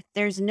there.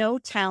 There's no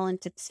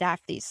talent to staff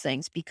these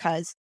things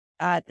because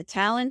the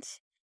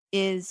talent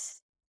is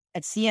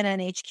at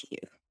CNN HQ.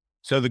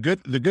 So the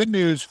good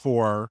news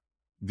for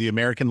the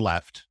American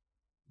left,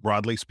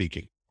 broadly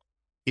speaking,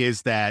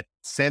 is that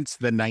since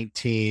the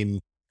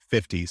 1950s,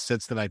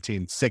 since the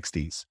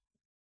 1960s,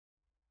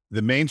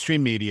 the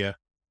mainstream media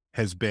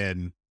has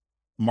been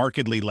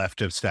markedly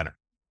left of center.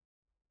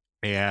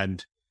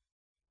 And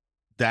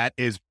that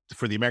is,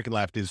 for the American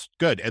left, is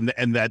good.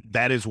 And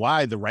that is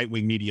why the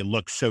right-wing media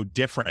looks so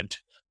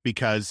different,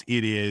 because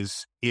it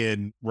is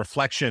in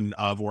reflection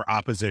of or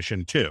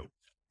opposition to,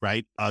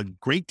 right? A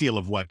great deal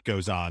of what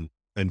goes on,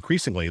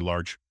 increasingly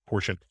large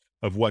portion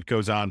of what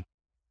goes on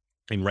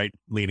in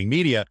right-leaning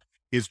media,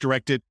 is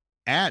directed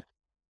at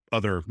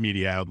other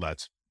media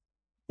outlets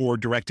or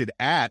directed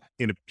at,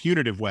 in a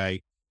punitive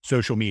way,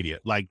 social media.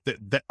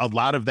 A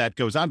lot of that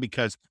goes on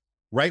because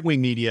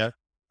right-wing media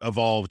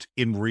evolved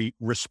in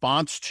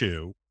response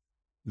to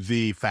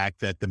the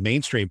fact that the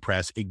mainstream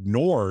press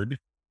ignored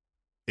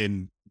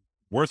in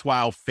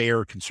worthwhile,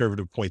 fair,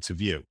 conservative points of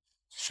view.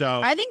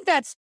 So I think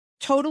that's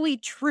totally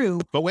true.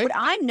 But wait, what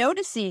I'm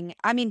noticing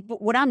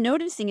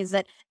is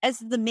that as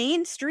the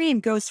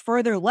mainstream goes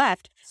further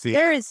left,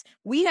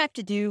 we have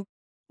to do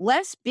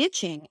less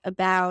bitching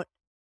about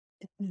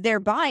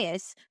their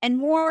bias and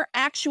more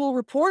actual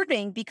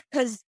reporting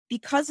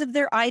because of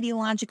their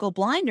ideological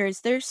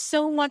blinders. There's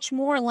so much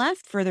more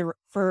left on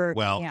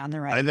the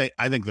right.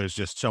 I think there's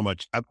just so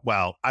much. I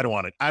don't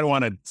want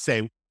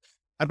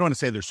to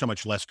say there's so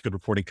much less good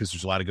reporting, because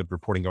there's a lot of good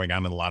reporting going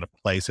on in a lot of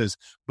places.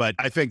 But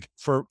I think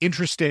for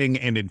interesting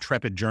and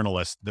intrepid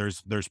journalists,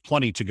 there's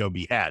plenty to go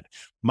be had.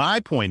 My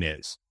point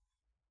is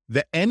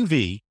the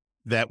envy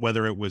that,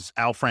 whether it was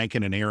Al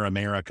Franken and Air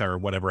America or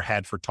whatever,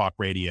 had for talk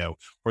radio,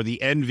 or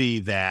the envy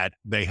that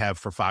they have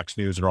for Fox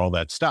News and all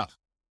that stuff,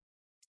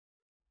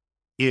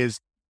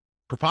 is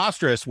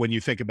preposterous when you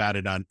think about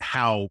it on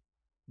how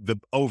the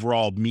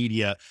overall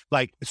media,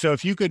 so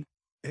if you could,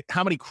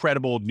 how many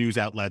credible news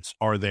outlets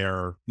are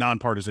there,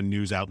 nonpartisan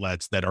news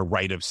outlets that are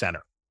right of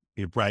center?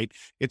 right?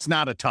 It's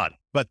not a ton,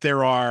 but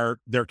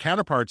their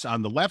counterparts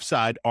on the left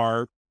side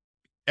are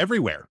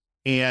everywhere.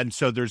 And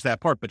so there's that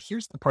part, but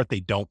here's the part they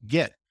don't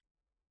get.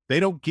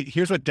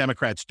 Here's what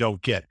Democrats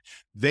don't get.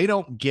 They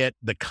don't get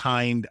the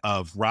kind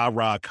of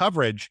rah-rah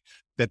coverage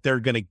that they're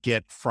going to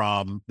get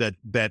from that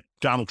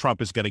Donald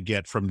Trump is going to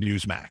get from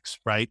Newsmax,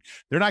 right?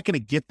 They're not going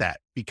to get that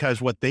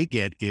because what they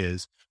get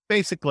is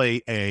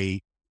basically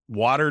a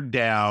watered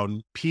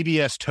down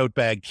PBS tote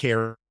bag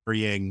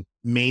carrying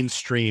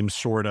mainstream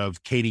sort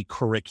of Katie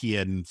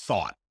Couric-ian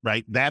thought,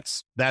 right?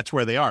 That's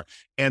where they are.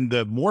 And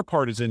the more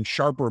partisan,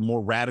 sharper,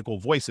 more radical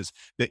voices,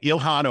 the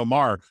Ilhan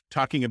Omar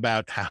talking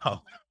about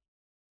how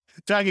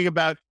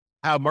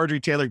Marjorie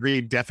Taylor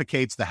Greene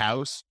defecates the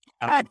House.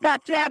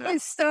 That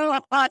was so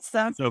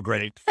awesome. So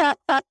great. When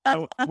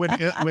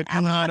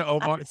Ilhan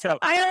Omar,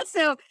 I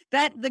also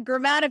the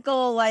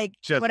grammatical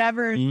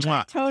whatever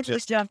tone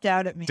just jumped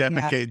out at me.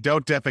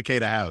 Don't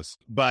defecate a house.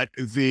 But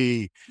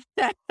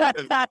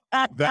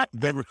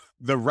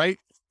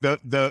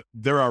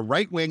there are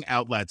right-wing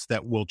outlets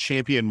that will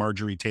champion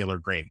Marjorie Taylor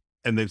Greene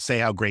and they say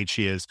how great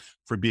she is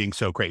for being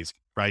so crazy,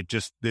 right?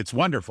 Just it's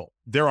wonderful.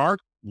 There are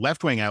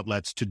left-wing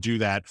outlets to do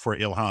that for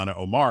Ilhan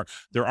Omar.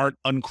 There aren't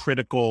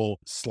uncritical,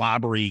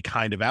 slobbery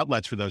kind of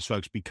outlets for those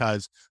folks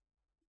because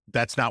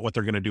that's not what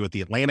they're going to do at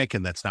the Atlantic,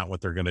 and that's not what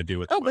they're going to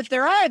do at. But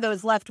there are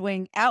those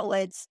left-wing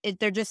outlets.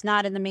 They're just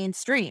not in the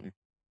mainstream.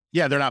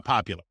 Yeah, they're not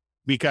popular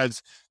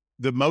because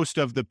most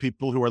of the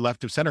people who are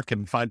left of center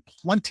can find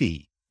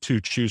plenty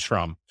to choose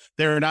from.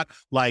 They're not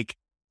like.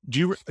 Do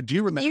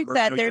you remember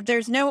that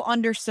there's no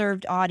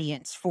underserved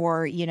audience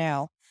for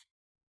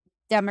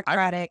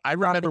Democratic. I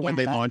remember when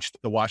they launched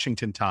the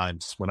Washington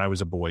Times when I was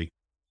a boy,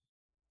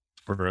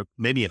 or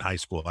maybe in high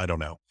school, I don't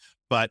know.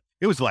 But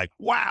it was like,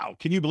 wow,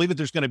 can you believe it?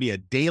 There's going to be a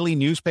daily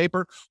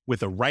newspaper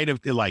with a right of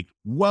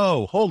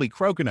whoa, holy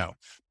crocono.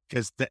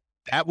 Because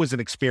that was an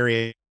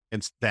experience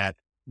that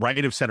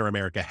right of center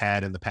America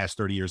had in the past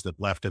 30 years that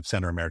left of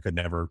center America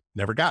never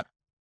got.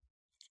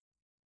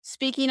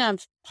 Speaking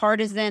of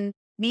partisan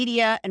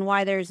media and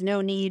why there's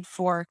no need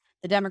for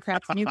the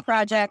Democrats' new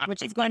project,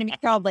 which is going to be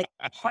called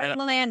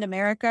Heartland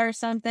America or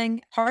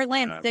something.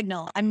 Heartland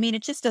Signal. I mean,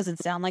 it just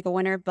doesn't sound like a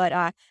winner,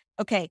 but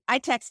okay. I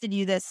texted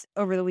you this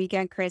over the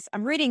weekend, Chris.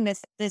 I'm reading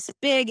this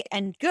big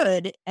and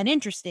good and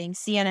interesting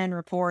CNN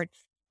report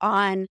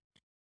on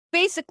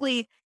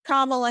basically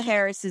Kamala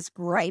Harris's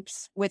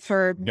gripes with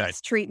her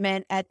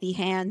mistreatment at the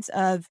hands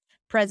of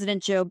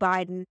President Joe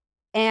Biden.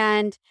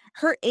 And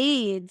her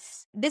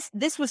aides,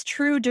 this was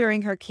true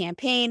during her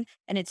campaign,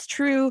 and it's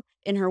true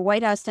in her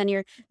White House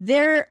tenure.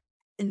 Their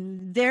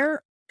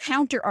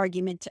counter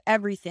argument to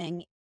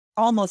everything,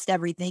 almost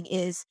everything,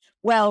 is,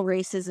 well,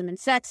 racism and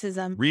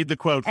sexism. Read the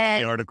quote from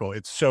the article.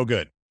 It's so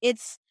good.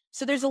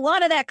 So there's a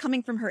lot of that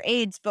coming from her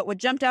aides, but what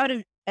jumped out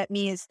at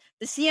me is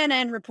the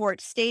CNN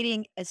report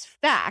stating as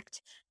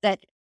fact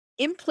that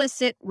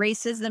implicit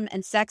racism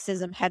and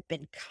sexism have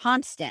been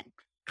constant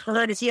for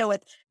her to deal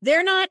with.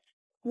 They're not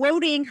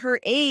quoting her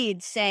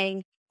aides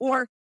saying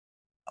or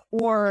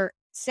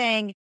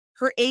saying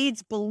her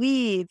aides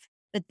believe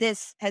that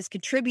this has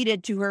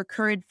contributed to her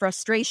current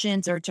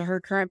frustrations or to her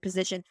current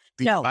position.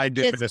 The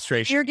Biden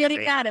administration, you're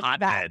getting at it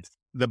bad.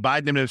 The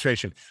Biden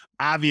administration,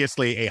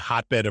 obviously a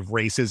hotbed of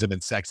racism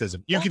and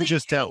sexism. You can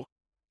just tell.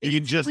 You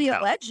can just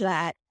allege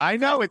that. I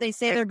know. They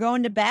say they're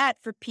going to bat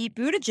for Pete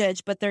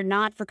Buttigieg, but they're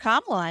not for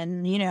Kamala.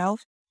 And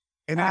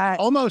and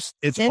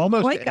it's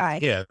almost white guy.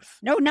 If.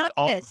 No, not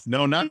this.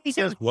 No, not this.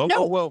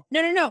 Whoa.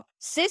 No.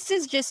 Cis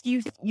is just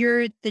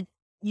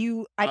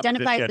you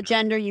identify the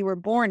gender you were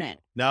born in.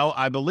 No,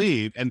 I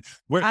believe, and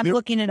I'm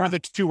looking it up. We're the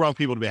two wrong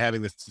people to be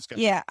having this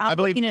discussion. Yeah, I'm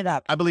looking it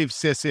up. I believe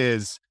cis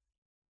is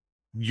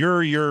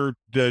your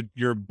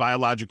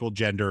biological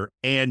gender,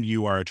 and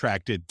you are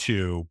attracted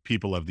to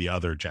people of the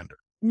other gender.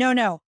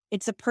 No.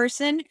 It's a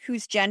person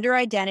whose gender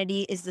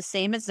identity is the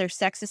same as their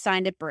sex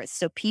assigned at birth.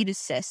 So Pete is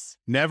cis.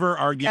 Never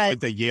argue with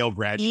the Yale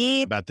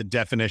graduate about the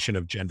definition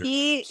of gender.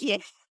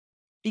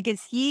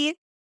 Because he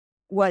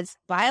was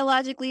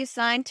biologically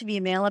assigned to be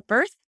a male at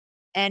birth,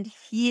 and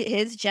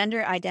his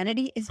gender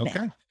identity is male.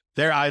 Okay.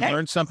 There, I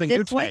learned something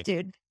new today.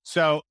 Dude.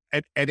 So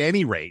at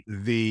any rate,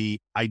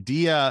 the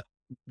idea,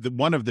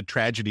 one of the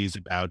tragedies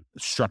about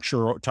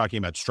talking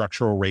about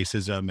structural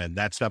racism and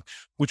that stuff,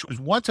 which was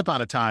once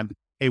upon a time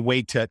a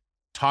way to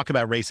talk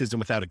about racism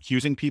without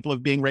accusing people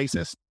of being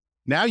racist.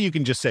 Now you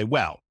can just say,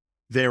 well,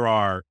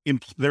 there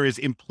is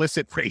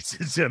implicit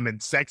racism and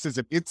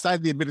sexism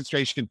inside the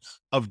administration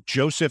of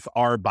Joseph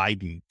R.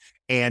 Biden,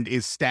 and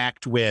is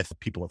stacked with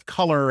people of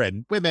color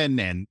and women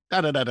and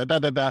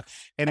da-da-da-da-da-da.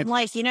 And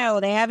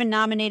they haven't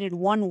nominated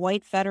one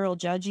white federal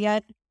judge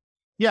yet.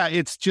 Yeah,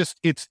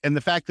 and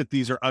the fact that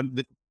these are,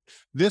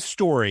 this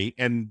story,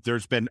 and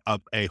there's been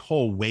a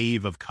whole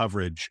wave of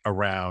coverage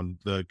around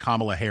the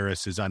Kamala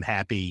Harris is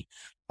unhappy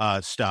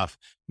stuff.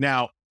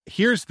 Now,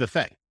 here's the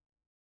thing.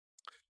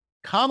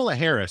 Kamala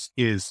Harris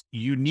is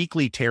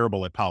uniquely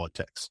terrible at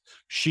politics.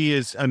 She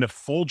is an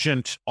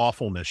effulgent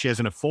awfulness. She has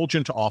an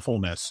effulgent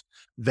awfulness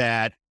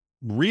that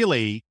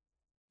really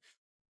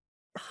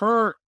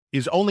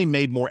is only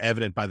made more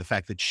evident by the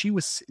fact that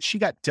she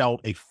got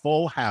dealt a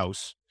full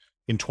house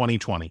in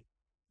 2020.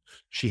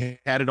 She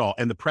had it all.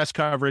 And the press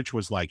coverage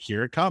was like,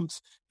 here it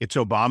comes. It's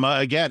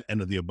Obama again.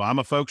 And the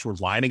Obama folks were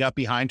lining up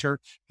behind her.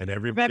 And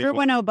everybody. Remember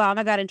when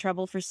Obama got in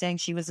trouble for saying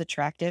she was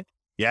attractive?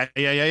 Yeah.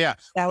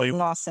 That was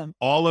awesome.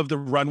 All of the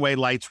runway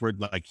lights were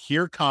like,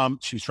 here come.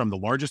 She's from the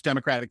largest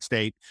Democratic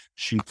state.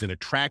 She's an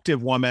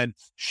attractive woman.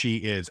 She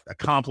is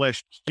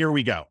accomplished. Here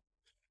we go.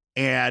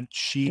 And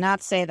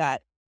Not say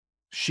that.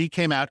 she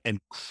came out and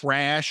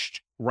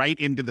crashed right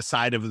into the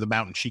side of the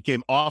mountain. She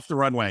came off the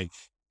runway.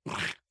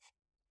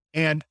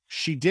 And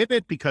she did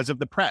it because of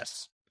the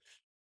press.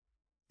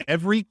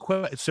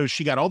 So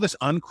she got all this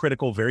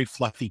uncritical, very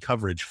fluffy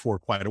coverage for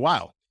quite a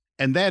while.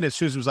 And then as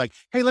Susan was like,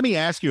 hey, let me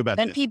ask you about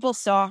Then this. people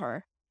saw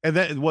her.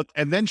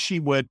 And then she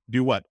would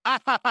do what?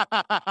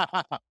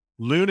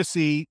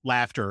 Lunacy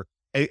laughter,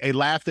 a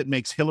laugh that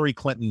makes Hillary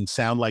Clinton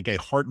sound like a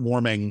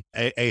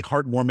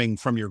heartwarming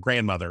from your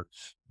grandmother.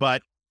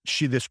 But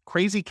this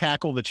crazy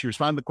cackle that she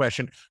responded to the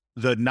question,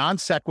 the non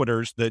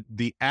sequiturs,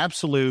 the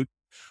absolute,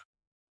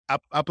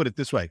 I'll put it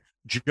this way.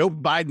 Joe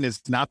Biden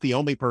is not the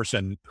only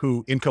person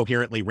who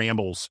incoherently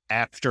rambles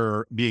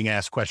after being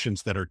asked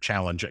questions that are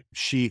challenging.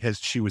 She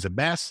was a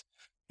mess.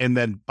 And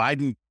then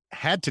Biden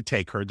had to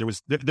take her.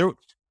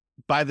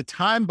 By the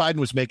time Biden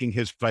was making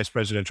his vice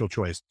presidential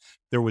choice,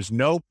 there was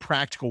no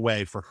practical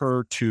way for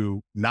her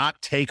to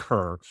not take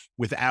her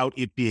without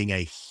it being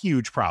a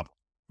huge problem,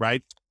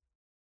 right?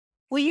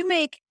 Well, you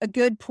make a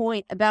good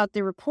point about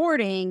the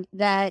reporting,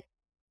 that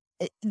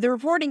the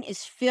reporting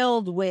is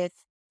filled with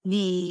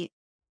the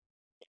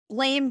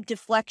blame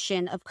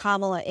deflection of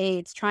Kamala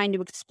aides trying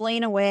to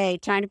explain away,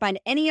 trying to find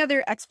any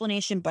other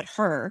explanation but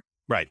her,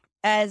 right,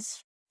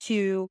 as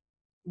to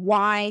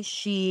why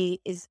she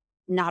is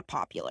not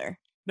popular.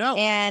 No.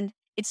 And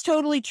it's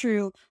totally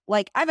true.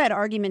 Like, I've had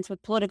arguments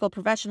with political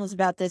professionals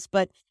about this,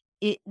 but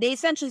they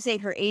essentially say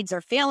her aides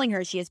are failing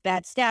her. She has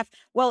bad staff.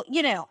 Well,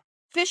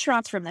 fish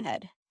rots from the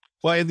head.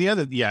 Well, and the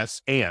other,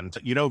 yes. And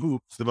you know who's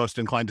the most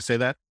inclined to say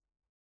that?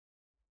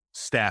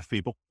 Staff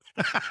people.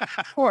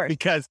 Of course.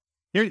 Because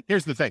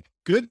here's the thing.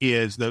 Good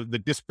is the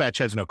dispatch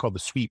has called the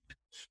sweep,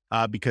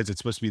 because it's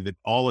supposed to be that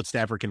all a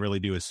staffer can really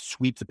do is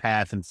sweep the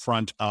path in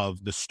front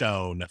of the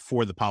stone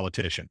for the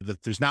politician.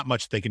 That there's not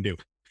much they can do.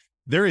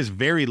 There is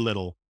very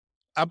little.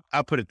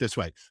 I'll put it this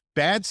way.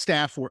 Bad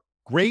staff work,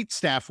 great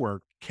staff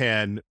work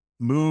can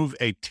move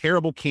a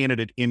terrible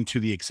candidate into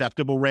the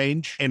acceptable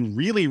range, and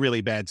really,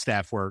 really bad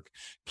staff work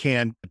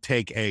can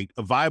take a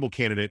viable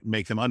candidate and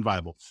make them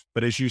unviable.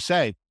 But as you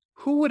say,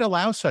 who would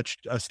allow such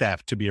a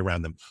staff to be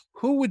around them?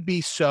 Who would be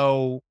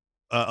so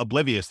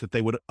oblivious that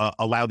they would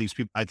allow these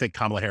people? I think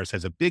Kamala Harris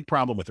has a big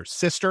problem with her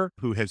sister,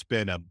 who has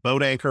been a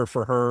boat anchor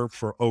for her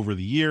for over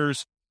the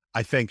years.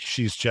 I think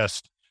she's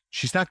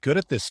not good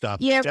at this stuff.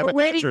 Yeah, we're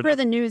waiting for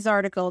the news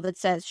article that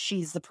says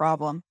she's the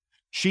problem.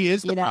 She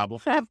is the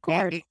problem. Of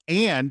course.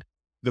 And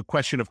the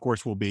question, of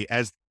course, will be,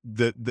 as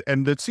the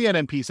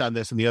CNN piece on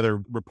this and the other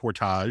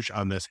reportage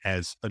on this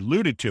has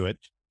alluded to it,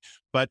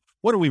 but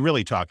what are we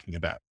really talking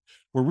about?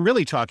 We're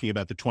really talking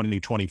about the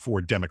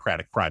 2024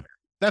 Democratic primary.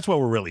 That's what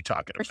we're really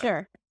talking about.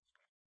 Sure.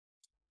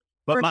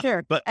 But For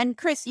sure. And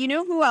Chris, you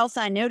know who else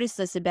I noticed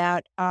this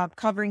about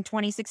covering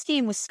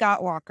 2016 was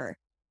Scott Walker.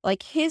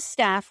 Like, his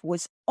staff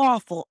was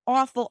awful,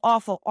 awful,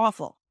 awful,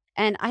 awful.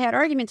 And I had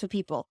arguments with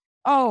people.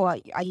 Oh,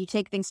 you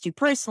take things too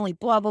personally,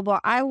 blah, blah, blah.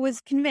 I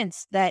was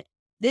convinced that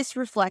this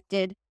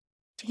reflected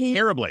his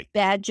terribly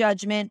bad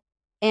judgment,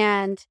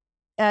 and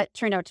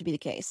turned out to be the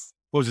case.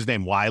 What was his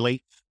name?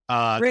 Wiley?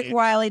 Rick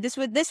Wiley. This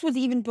was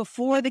even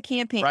before the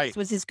campaign. Right. This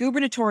was his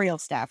gubernatorial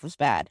staff was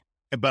bad.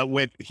 But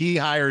when he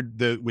hired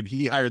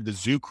the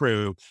zoo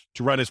crew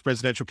to run his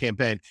presidential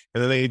campaign,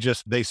 and then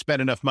they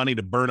spent enough money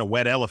to burn a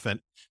wet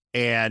elephant,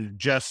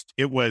 and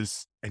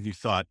you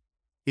thought,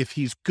 if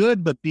he's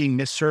good but being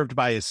misserved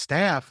by his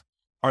staff,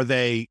 are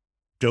they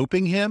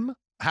doping him?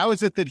 How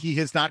is it that he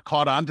has not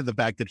caught on to the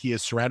fact that he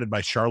is surrounded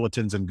by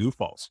charlatans and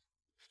goofballs?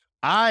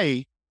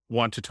 I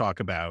want to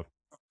talk about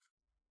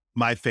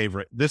my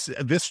favorite. This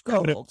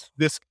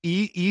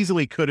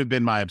easily could have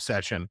been my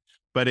obsession,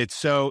 but it's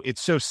so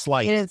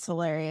slight. It is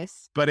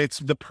hilarious. But it's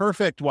the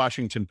perfect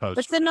Washington Post.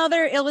 It's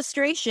another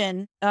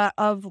illustration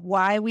of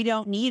why we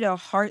don't need a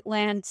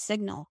heartland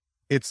signal.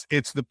 It's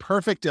the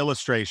perfect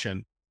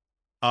illustration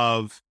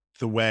of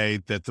the way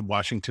that the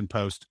Washington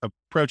Post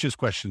approaches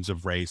questions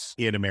of race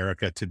in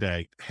America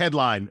today.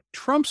 Headline: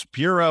 Trump's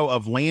Bureau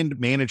of Land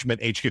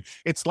Management HQ.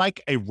 It's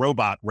like a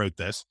robot wrote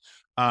this.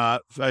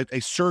 A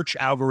search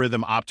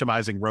algorithm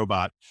optimizing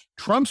robot.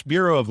 Trump's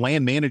Bureau of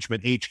Land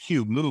Management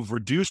HQ move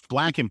reduced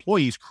Black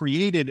employees,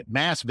 created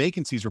mass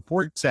vacancies,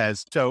 report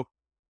says. So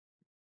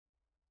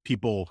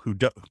people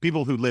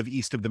who live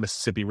east of the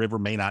Mississippi River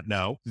may not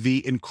know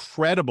the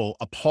incredible,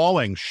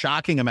 appalling,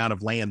 shocking amount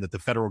of land that the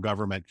federal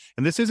government,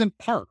 and this isn't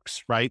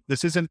parks, right?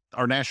 This isn't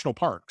our national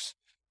parks.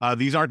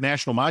 These aren't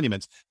national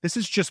monuments. This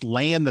is just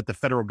land that the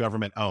federal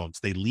government owns.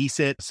 They lease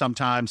it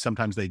sometimes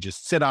they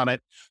just sit on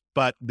it.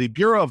 But the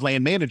Bureau of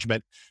Land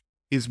Management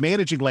is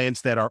managing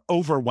lands that are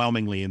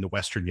overwhelmingly in the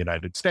Western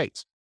United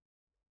States.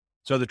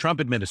 So the Trump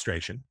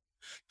administration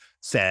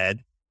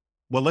said,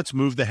 well, let's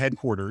move the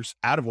headquarters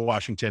out of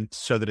Washington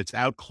so that it's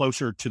out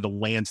closer to the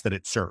lands that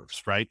it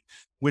serves, right?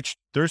 Which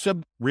there's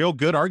a real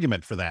good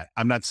argument for that.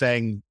 I'm not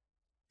saying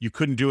you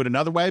couldn't do it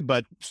another way,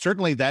 but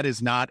certainly that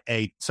is not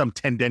some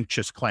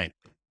tendentious claim.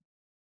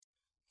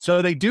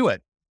 So they do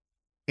it.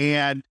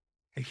 And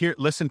here,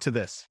 listen to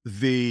this.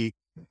 The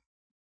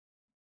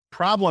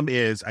problem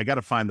is, I got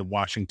to find the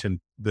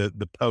Washington,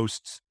 the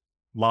Post's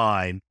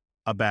line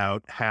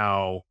about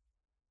how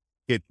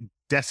it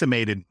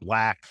decimated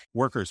Black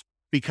workers,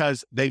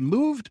 because they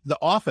moved the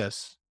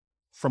office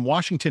from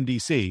Washington,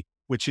 D.C.,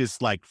 which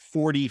is like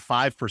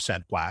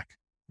 45% Black,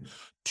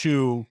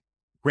 to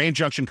Grand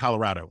Junction,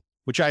 Colorado,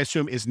 which I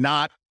assume is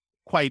not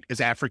quite as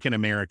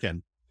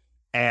African-American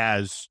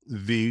as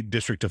the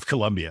District of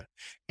Columbia.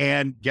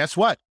 And guess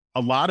what?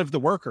 A lot of the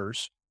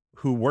workers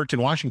who worked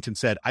in Washington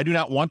said, I do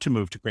not want to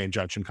move to Grand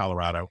Junction,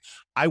 Colorado.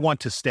 I want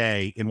to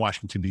stay in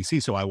Washington,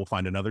 D.C., so I will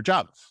find another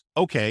job.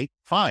 Okay,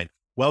 fine.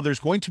 Well, there's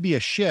going to be a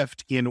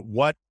shift in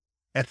what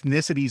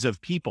ethnicities of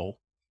people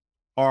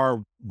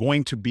are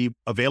going to be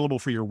available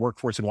for your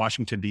workforce in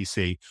Washington,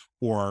 D.C.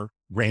 or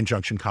Grand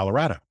Junction,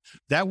 Colorado.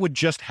 That would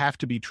just have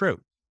to be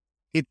true.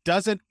 It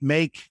doesn't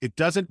make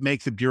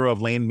the Bureau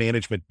of Land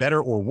Management better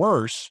or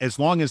worse as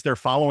long as they're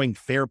following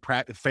fair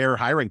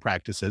hiring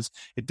practices.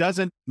 It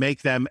doesn't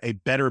make them a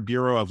better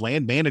Bureau of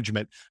Land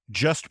Management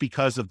just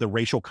because of the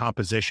racial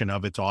composition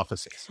of its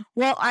offices.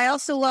 Well, I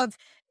also love,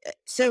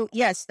 so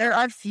yes, there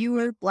are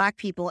fewer Black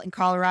people in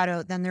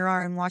Colorado than there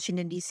are in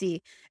Washington,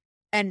 D.C.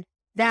 And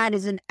that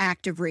is an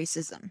act of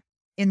racism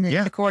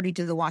according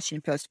to the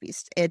Washington Post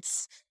piece.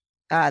 It's,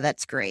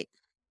 that's great.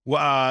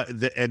 Well,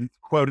 and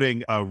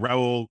quoting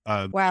Raul.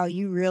 Wow,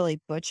 you really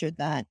butchered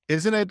that.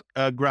 Isn't it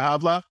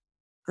Grijalva?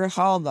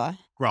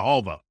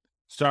 Grijalva.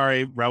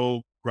 Sorry,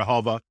 Raul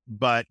Grijalva.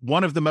 But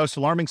one of the most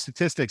alarming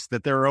statistics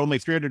that there are only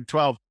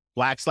 312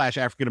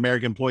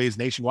 Black/African-American employees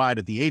nationwide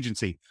at the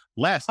agency.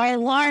 Less.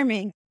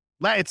 Alarming.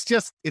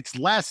 It's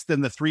less than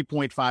the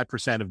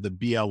 3.5% of the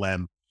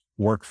BLM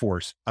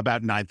workforce,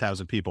 about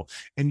 9,000 people.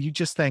 And you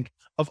just think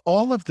of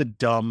all of the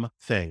dumb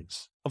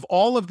things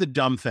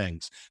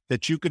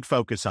that you could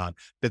focus on,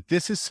 that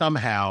this is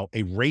somehow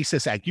a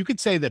racist act. You could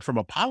say that from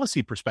a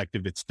policy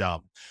perspective, it's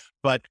dumb.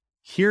 But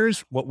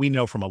here's what we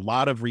know from a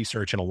lot of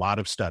research and a lot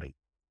of study.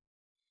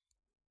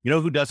 You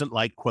know who doesn't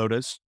like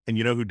quotas? And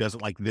you know who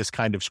doesn't like this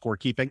kind of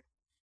scorekeeping?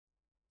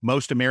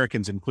 Most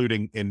Americans,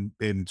 including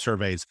in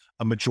surveys,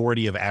 a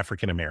majority of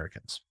African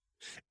Americans.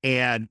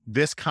 And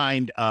this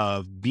kind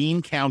of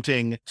bean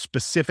counting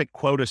specific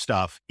quota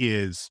stuff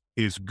is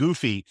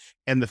goofy.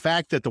 And the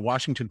fact that the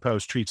Washington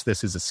Post treats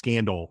this as a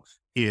scandal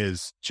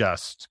is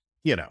just,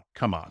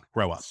 come on,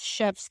 grow up.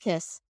 Chef's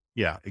kiss.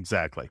 Yeah,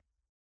 exactly.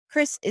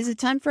 Chris, is it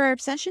time for our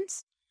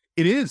obsessions?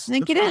 It is.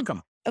 Then get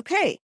in.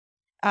 Okay.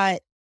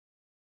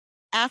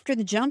 After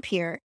the jump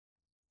here,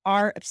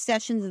 our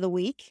obsessions of the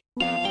week,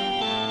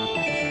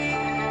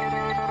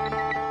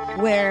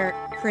 where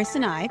Chris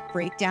and I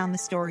break down the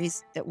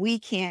stories that we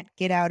can't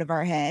get out of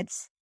our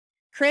heads.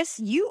 Chris,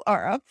 you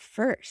are up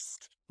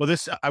first. Well,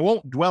 I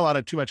won't dwell on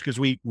it too much because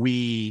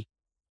we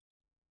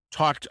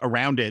talked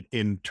around it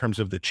in terms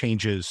of the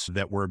changes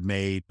that were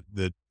made,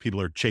 that people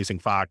are chasing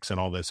Fox and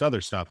all this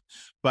other stuff.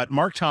 But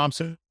Mark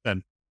Thompson,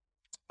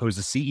 who was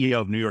the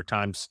CEO of New York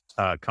Times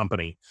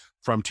Company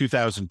from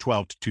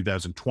 2012 to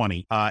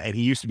 2020, and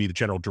he used to be the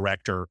general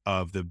director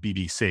of the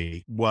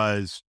BBC,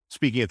 was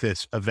speaking at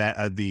this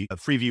event, the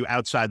Freeview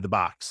Outside the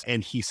Box.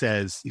 And he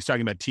says, he's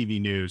talking about TV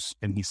news,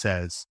 and he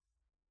says,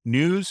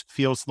 news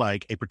feels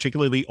like a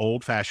particularly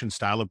old-fashioned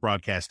style of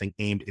broadcasting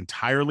aimed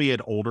entirely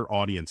at older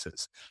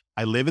audiences.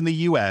 I live in the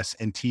U.S.,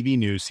 and TV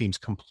news seems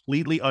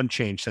completely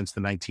unchanged since the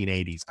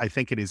 1980s. I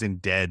think it is in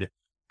dead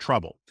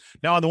trouble.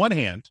 Now, on the one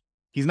hand,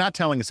 he's not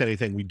telling us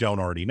anything we don't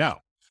already know.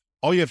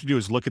 All you have to do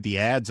is look at the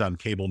ads on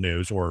cable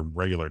news, or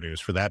regular news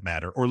for that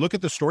matter, or look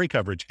at the story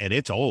coverage, and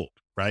it's old,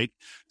 right?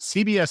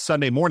 CBS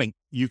Sunday Morning,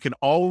 you can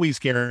always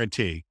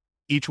guarantee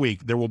each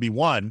week there will be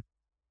one.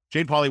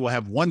 Jane Pauley will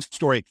have one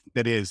story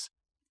that is,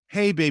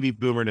 hey, baby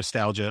boomer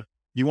nostalgia.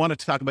 You want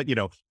to talk about,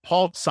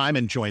 Paul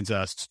Simon joins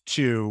us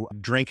to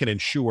drink and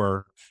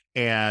ensure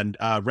and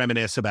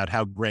reminisce about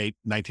how great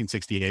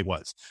 1968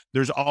 was.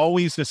 There's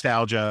always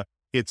nostalgia.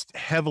 It's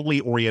heavily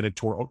oriented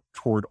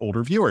toward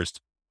older viewers.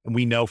 And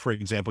we know, for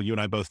example, you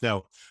and I both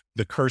know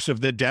the curse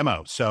of the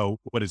demo. So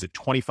what is it?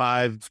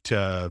 25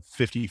 to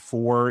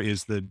 54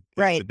 is the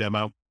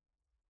demo.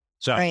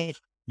 So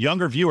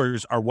younger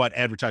viewers are what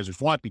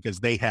advertisers want because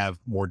they have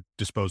more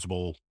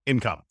disposable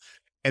income.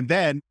 And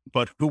then,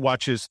 but who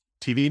watches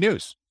TV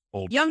news?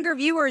 Younger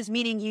viewers,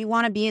 meaning you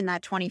want to be in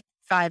that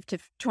 25 to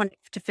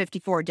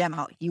 54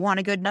 demo. You want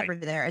a good number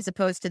there as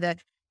opposed to the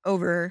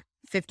over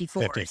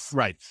 54s. 50,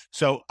 right.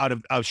 So out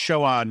of a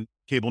show on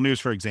cable news,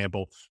 for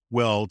example,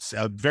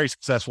 a very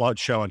successful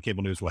show on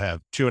cable news will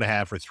have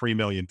 2.5 or 3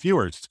 million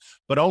viewers,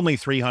 but only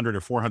 300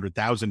 or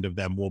 400,000 of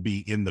them will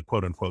be in the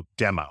quote unquote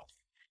demo.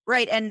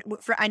 Right. And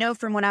I know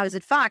from when I was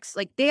at Fox,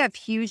 like they have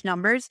huge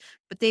numbers,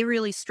 but they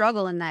really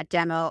struggle in that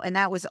demo. And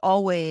that was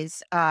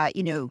always,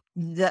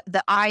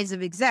 the eyes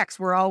of execs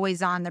were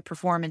always on the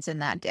performance in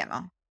that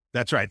demo.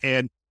 That's right.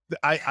 And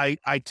I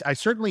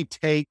certainly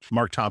take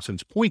Mark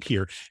Thompson's point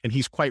here, and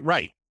he's quite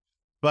right.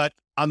 But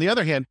on the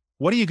other hand,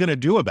 what are you going to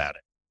do about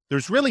it?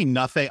 There's really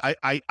nothing.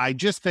 I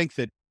just think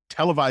that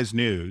televised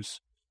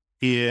news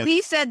is.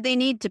 He said they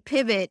need to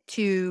pivot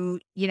to,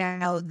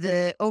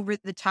 the over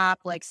the top,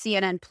 like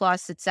CNN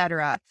Plus, et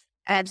cetera.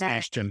 And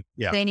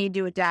they need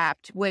to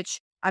adapt, which,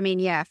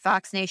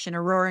 Fox Nation,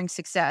 a roaring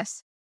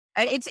success.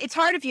 It's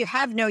hard if you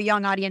have no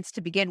young audience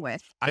to begin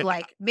with,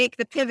 make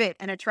the pivot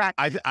and attract.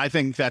 I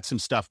think that's some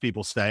stuff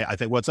people say. I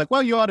think, well, it's like,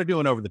 well, you ought to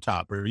do an over the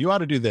top, or you ought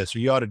to do this, or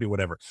you ought to do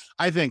whatever.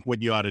 I think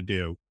what you ought to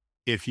do,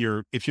 if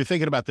you're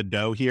thinking about the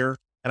dough here,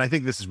 and I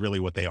think this is really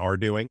what they are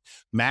doing,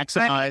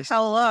 everything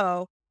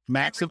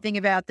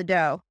about the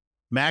dough.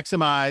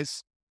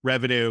 Maximize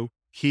revenue,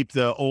 keep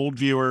the old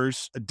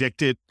viewers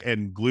addicted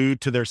and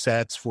glued to their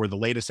sets for the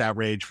latest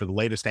outrage, for the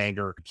latest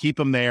anger, keep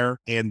them there.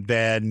 And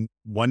then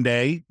one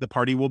day the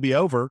party will be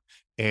over,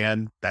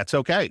 and that's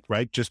okay,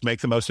 right? Just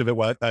make the most of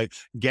it.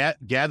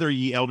 Gather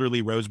ye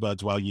elderly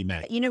rosebuds while ye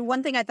may.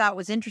 One thing I thought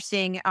was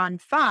interesting on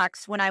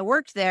Fox when I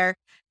worked there,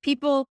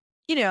 people,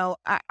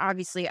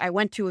 obviously I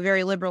went to a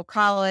very liberal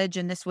college,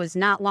 and this was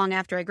not long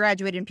after I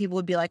graduated, and people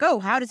would be like, oh,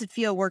 how does it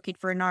feel working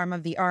for an arm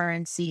of the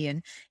RNC,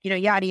 and,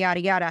 yada, yada,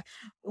 yada.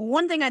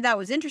 One thing I thought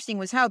was interesting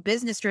was how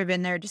business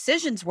driven their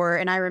decisions were.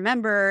 And I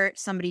remember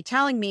somebody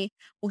telling me,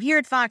 well, here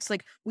at Fox,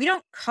 we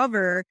don't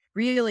cover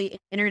really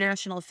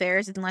international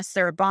affairs unless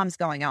there are bombs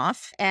going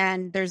off.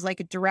 And there's a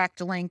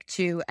direct link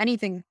to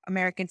anything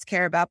Americans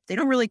care about. They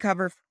don't really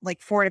cover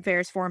foreign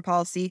affairs, foreign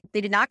policy. They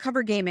did not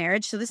cover gay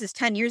marriage. So this is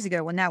 10 years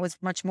ago when that was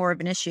much more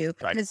of an issue.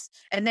 Right.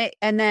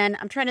 And then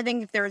I'm trying to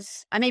think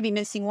if I may be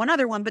missing one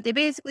other one, but they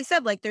basically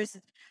said there's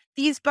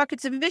these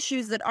buckets of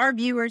issues that our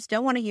viewers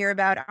don't want to hear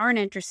about, aren't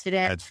interested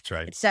in, that's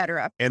right, et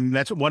cetera. And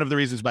that's one of the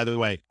reasons, by the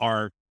way,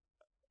 our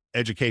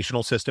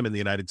educational system in the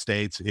United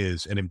States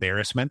is an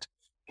embarrassment.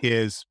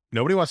 Is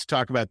nobody wants to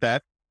talk about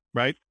that,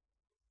 right?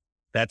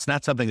 That's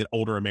not something that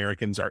older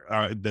Americans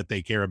are that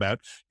they care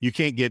about. You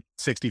can't get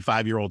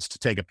 65-year-olds to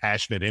take a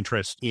passionate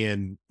interest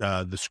in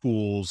the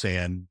schools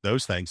and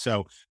those things.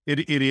 So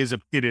it is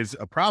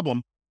a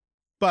problem,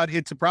 but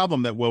it's a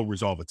problem that will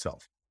resolve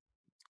itself.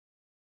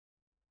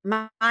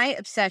 My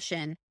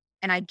obsession,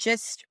 and I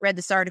just read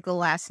this article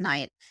last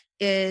night,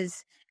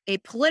 is a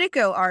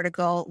Politico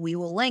article. We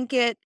will link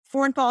it.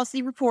 Foreign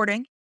policy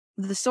reporting,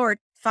 the sort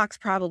Fox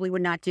probably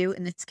would not do.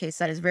 In this case,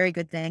 that is a very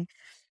good thing.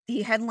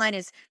 The headline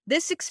is,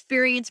 "This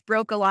experience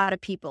broke a lot of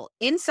people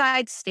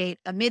inside state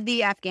amid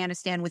the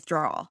Afghanistan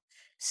withdrawal."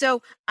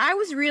 So I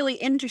was really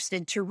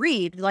interested to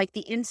read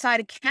the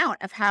inside account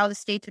of how the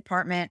State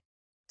Department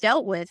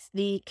dealt with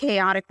the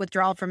chaotic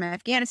withdrawal from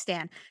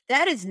Afghanistan.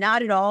 That is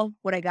not at all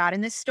what I got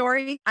in this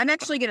story. I'm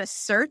actually going to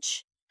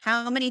search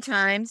how many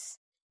times.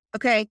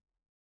 Okay.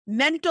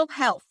 Mental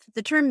health.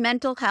 The term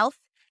mental health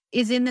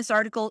is in this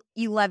article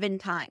 11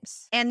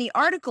 times. And the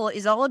article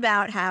is all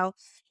about how,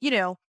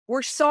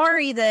 we're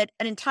sorry that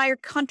an entire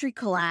country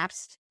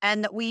collapsed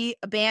and that we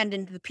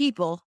abandoned the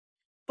people.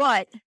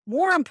 But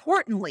more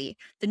importantly,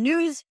 the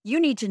news you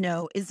need to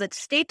know is that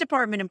State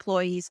Department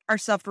employees are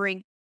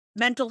suffering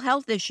mental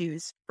health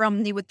issues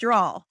from the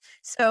withdrawal.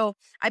 So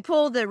I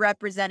pulled the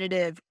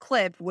representative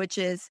clip, which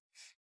is,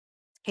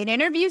 in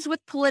interviews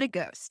with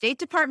Politico, State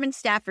Department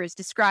staffers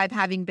describe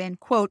having been,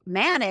 quote,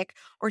 manic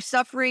or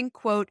suffering,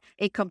 quote,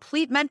 a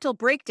complete mental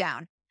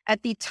breakdown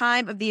at the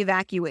time of the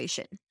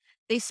evacuation.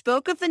 They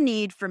spoke of the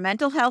need for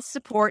mental health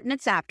support in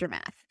its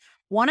aftermath.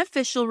 One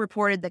official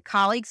reported that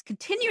colleagues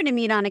continue to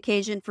meet on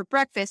occasion for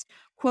breakfast,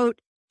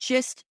 quote,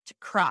 just to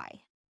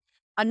cry.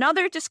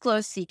 Another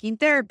disclosed seeking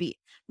therapy.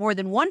 More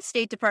than one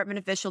State Department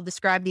official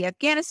described the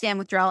Afghanistan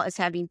withdrawal as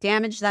having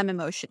damaged them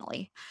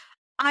emotionally.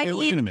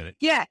 Wait a minute.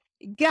 Yeah,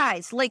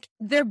 guys,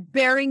 they're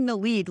bearing the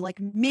lead.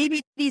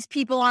 Maybe these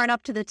people aren't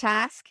up to the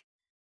task.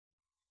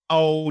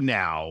 Oh,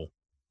 now,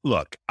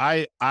 look,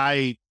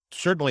 I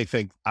certainly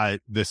think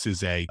this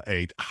is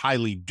a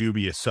highly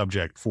dubious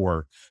subject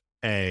for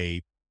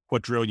a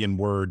quadrillion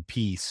word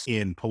piece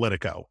in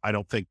Politico. I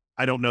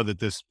don't know that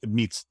this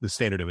meets the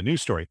standard of a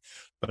news story,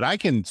 but I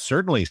can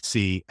certainly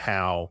see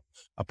how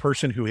a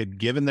person who had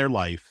given their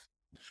life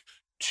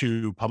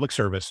to public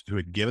service, who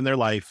had given their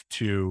life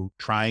to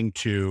trying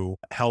to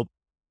help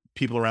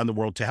people around the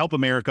world, to help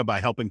America by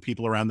helping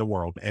people around the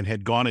world, and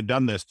had gone and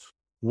done this,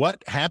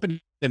 what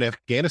happened in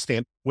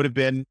Afghanistan would have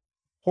been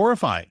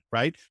horrifying,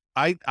 right?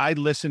 I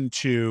listened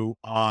to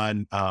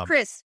on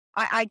Chris,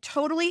 I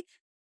totally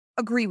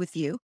agree with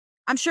you.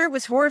 I'm sure it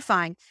was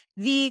horrifying.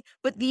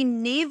 But the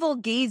navel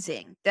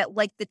gazing that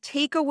the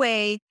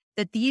takeaway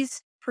that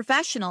these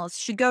professionals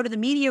should go to the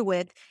media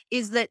with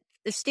is that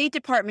the State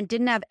Department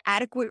didn't have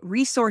adequate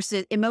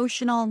resources,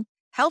 emotional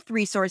health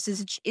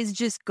resources, is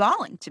just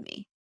galling to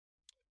me.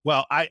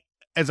 Well,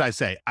 as I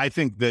say, I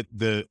think that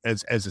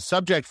as a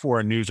subject for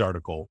a news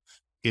article,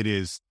 it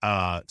is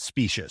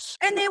specious.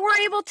 And they were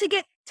able to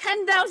get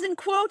 10,000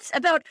 quotes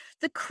about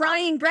the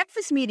crying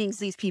breakfast meetings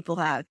these people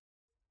have.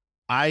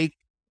 All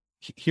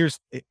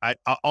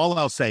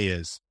I'll say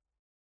is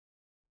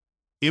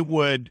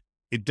it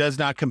does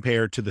not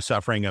compare to the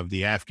suffering of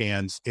the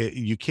Afghans.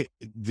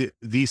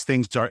 These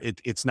things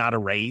it's not a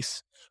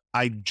race.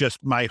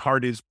 My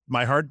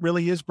heart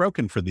really is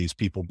broken for these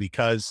people,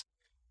 because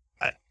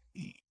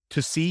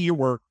to see your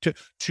work,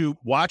 to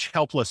watch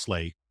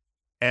helplessly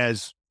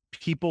as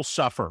people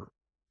suffer,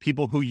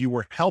 people who you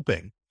were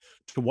helping,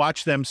 to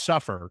watch them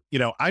suffer.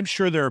 I'm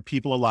sure there are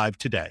people alive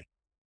today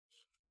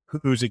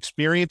whose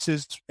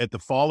experiences at the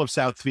fall of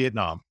South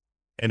Vietnam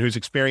and whose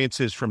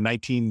experiences from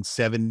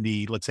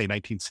 1970, let's say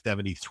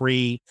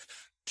 1973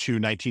 to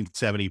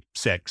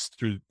 1976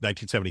 through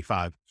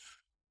 1975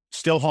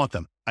 still haunt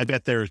them. I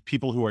bet there's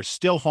people who are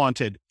still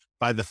haunted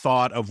by the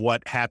thought of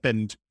what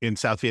happened in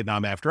South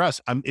Vietnam after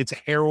us. It's a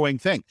harrowing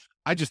thing.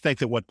 I just think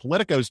that what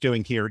Politico's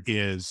doing here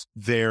is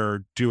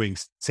they're doing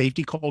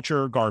safety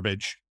culture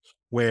garbage,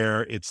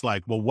 where it's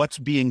like, well, what's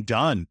being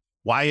done?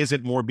 Why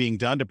isn't more being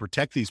done to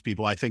protect these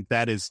people? I think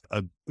that is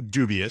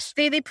dubious.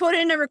 They put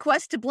in a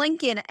request to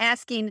Blinken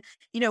asking,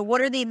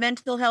 what are the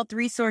mental health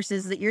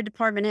resources that your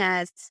department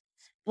has?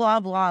 Blah,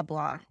 blah,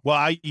 blah.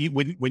 Well,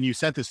 when you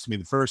sent this to me,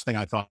 the first thing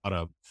I thought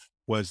of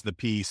was the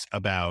piece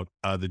about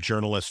the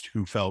journalist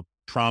who felt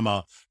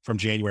trauma from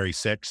January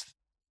 6th.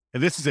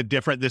 And this is a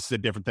different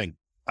thing.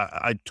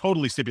 I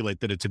totally stipulate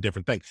that it's a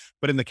different thing.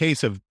 But in the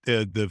case of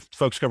the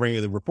folks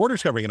the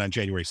reporters covering it on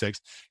January 6th,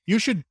 you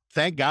should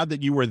thank God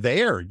that you were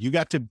there. You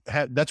got to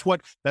have, that's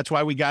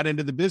why we got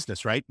into the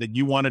business, right? That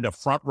you wanted a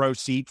front row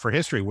seat for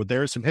history. Well,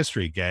 there's some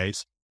history,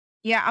 guys.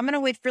 Yeah, I'm going to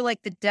wait for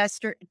like the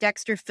Dexter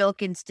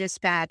Filkins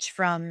dispatch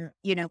from,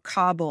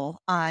 Kabul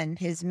on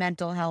his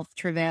mental health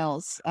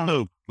travails.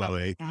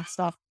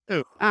 Stuff.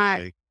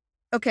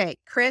 Okay,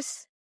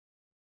 Chris,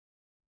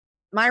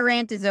 my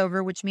rant is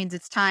over, which means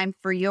it's time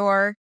for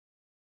your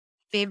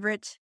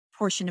favorite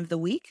portion of the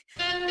week.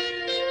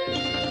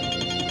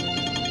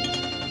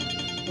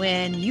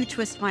 When you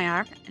twist my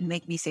arm and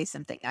make me say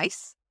something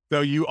nice.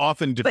 So you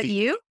often defeat. But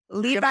you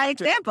lead by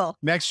example.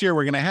 Next year,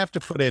 we're going to have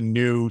to put in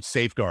new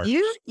safeguards.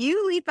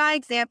 You lead by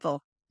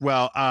example.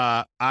 Well,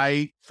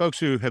 folks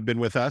who have been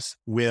with us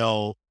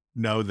will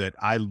know that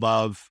I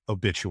love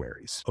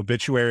obituaries.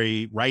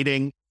 Obituary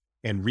writing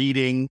and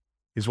reading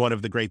is one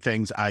of the great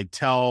things I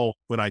tell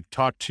when I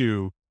talk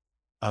to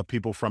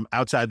people from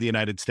outside the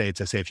United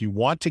States. I say, if you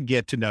want to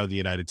get to know the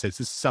United States,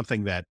 this is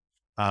something that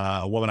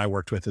a woman I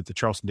worked with at the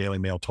Charleston Daily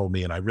Mail told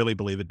me, and I really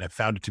believe it, and I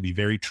found it to be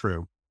very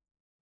true,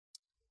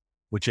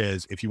 which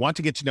is, if you want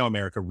to get to know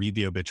America, read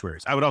the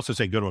obituaries. I would also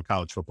say go to a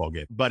college football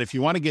game. But if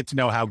you want to get to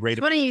know how great...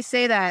 It's funny you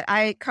say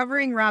that.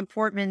 Covering Rob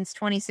Portman's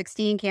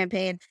 2016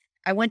 campaign,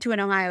 I went to an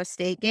Ohio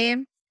State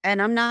game,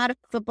 and I'm not a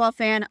football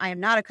fan. I am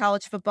not a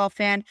college football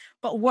fan.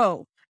 But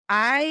whoa,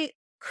 I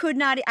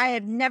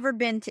have never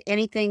been to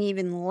anything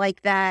even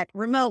like that,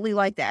 remotely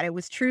like that. It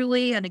was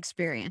truly an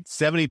experience.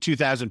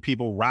 72,000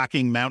 people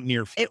rocking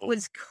Mountaineer Field. It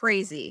was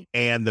crazy.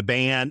 And the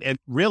band, and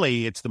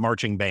really it's the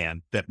marching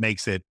band that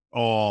makes it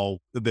all,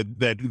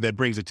 that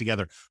brings it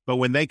together. But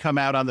when they come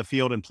out on the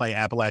field and play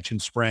Appalachian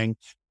Spring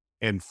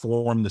and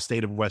form the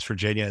state of West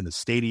Virginia, and the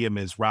stadium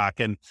is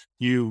rocking,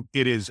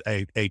 it is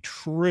a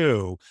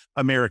true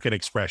American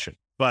expression.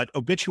 But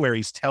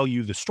obituaries tell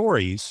you the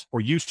stories,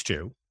 or used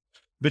to.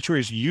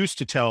 Obituaries used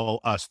to tell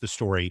us the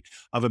story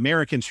of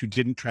Americans who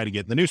didn't try to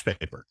get in the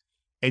newspaper.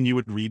 And you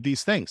would read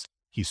these things.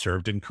 He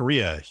served in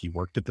Korea. He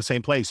worked at the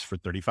same place for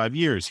 35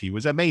 years. He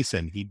was a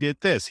Mason. He did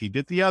this. He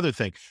did the other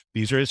thing.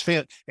 These are his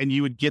family. And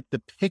you would get the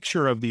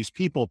picture of these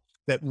people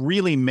that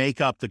really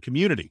make up the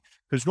community.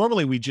 Because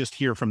normally we just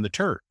hear from the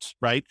turds,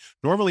 right?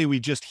 Normally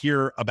we just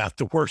hear about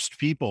the worst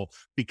people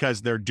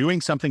because they're doing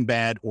something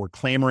bad or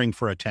clamoring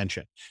for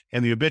attention.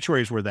 And the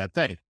obituaries were that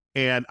thing.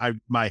 And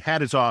my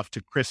hat is off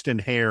to Kristen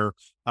Hare,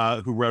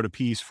 who wrote a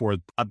piece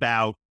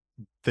about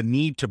the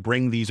need to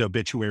bring these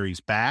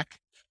obituaries back.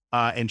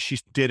 And she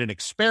did an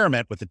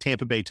experiment with the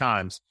Tampa Bay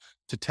Times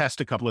to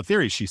test a couple of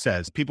theories. She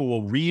says people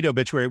will read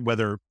obituaries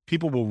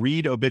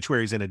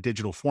in a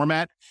digital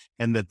format,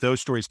 and that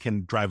those stories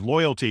can drive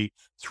loyalty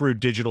through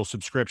digital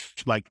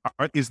subscription. Like,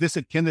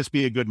 can this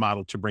be a good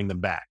model to bring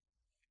them back?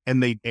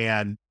 And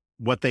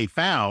what they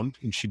found,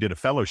 and she did a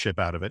fellowship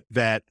out of it,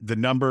 that the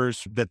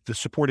numbers, that the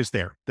support is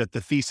there, that the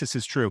thesis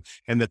is true,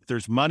 and that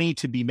there's money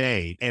to be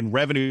made and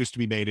revenues to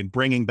be made in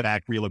bringing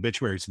back real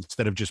obituaries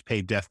instead of just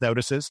paid death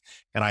notices.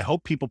 And I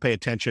hope people pay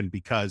attention,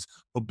 because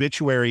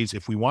obituaries,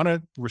 if we want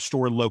to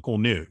restore local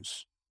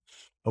news,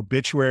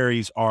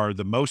 obituaries are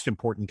the most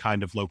important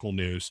kind of local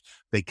news.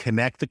 They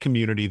connect the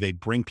community. They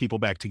bring people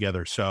back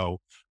together. So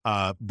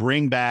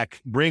bring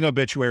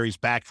obituaries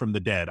back from the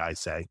dead, I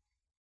say.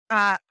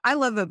 I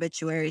love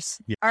obituaries.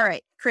 Yeah. All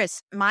right,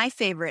 Chris, my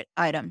favorite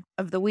item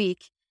of the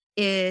week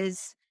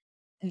is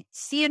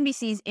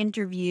CNBC's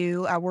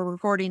interview. We're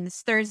recording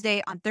this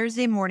on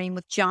Thursday morning,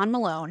 with John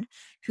Malone,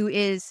 who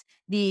is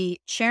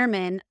the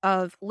chairman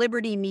of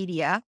Liberty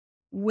Media,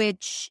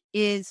 which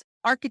is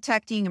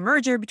architecting a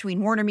merger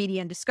between Warner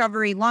Media and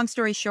Discovery. Long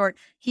story short,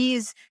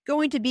 he's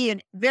going to be a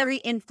very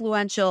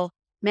influential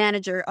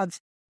manager of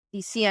the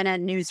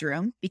CNN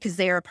newsroom because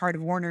they are a part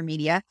of Warner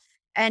Media.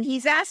 And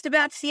he's asked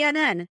about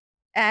CNN.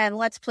 And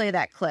let's play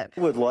that clip.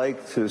 I would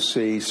like to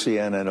see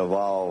CNN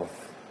evolve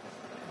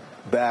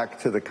back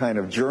to the kind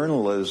of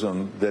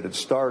journalism that it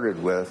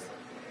started with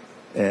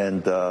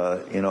and,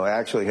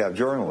 actually have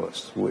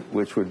journalists,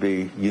 which would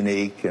be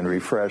unique and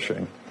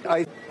refreshing.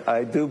 I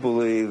do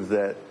believe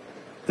that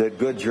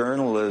good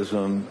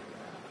journalism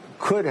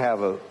could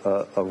have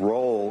a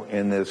role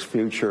in this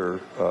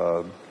future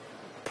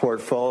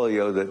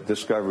portfolio that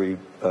Discovery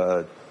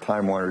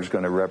Time Warner is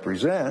going to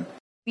represent.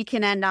 We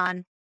can end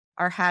on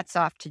our hats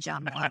off to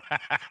John Moore.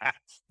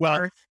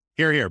 Well,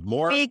 here,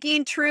 more.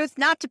 Speaking truth,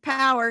 not to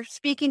power,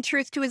 speaking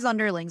truth to his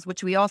underlings,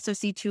 which we also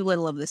see too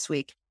little of this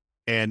week.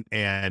 And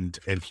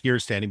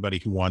here's to anybody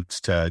who wants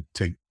to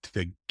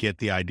get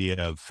the idea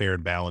of fair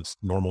and balanced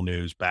normal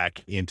news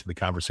back into the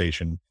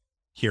conversation.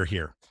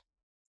 Here.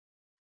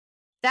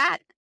 That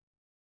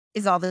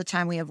is all the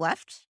time we have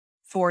left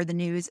for the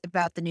news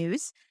about the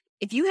news.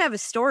 If you have a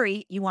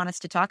story you want us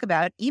to talk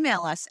about,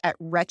 email us at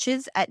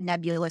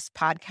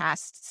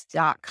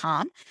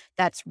wretches@nebulouspodcasts.com.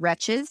 That's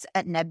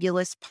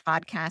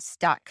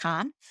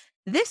wretches@nebulouspodcasts.com.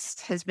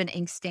 This has been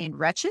Ink-Stained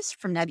Wretches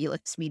from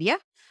Nebulous Media.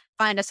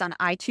 Find us on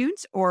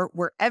iTunes or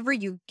wherever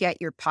you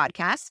get your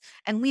podcasts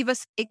and leave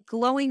us a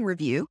glowing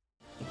review.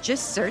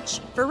 Just search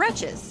for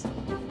Wretches.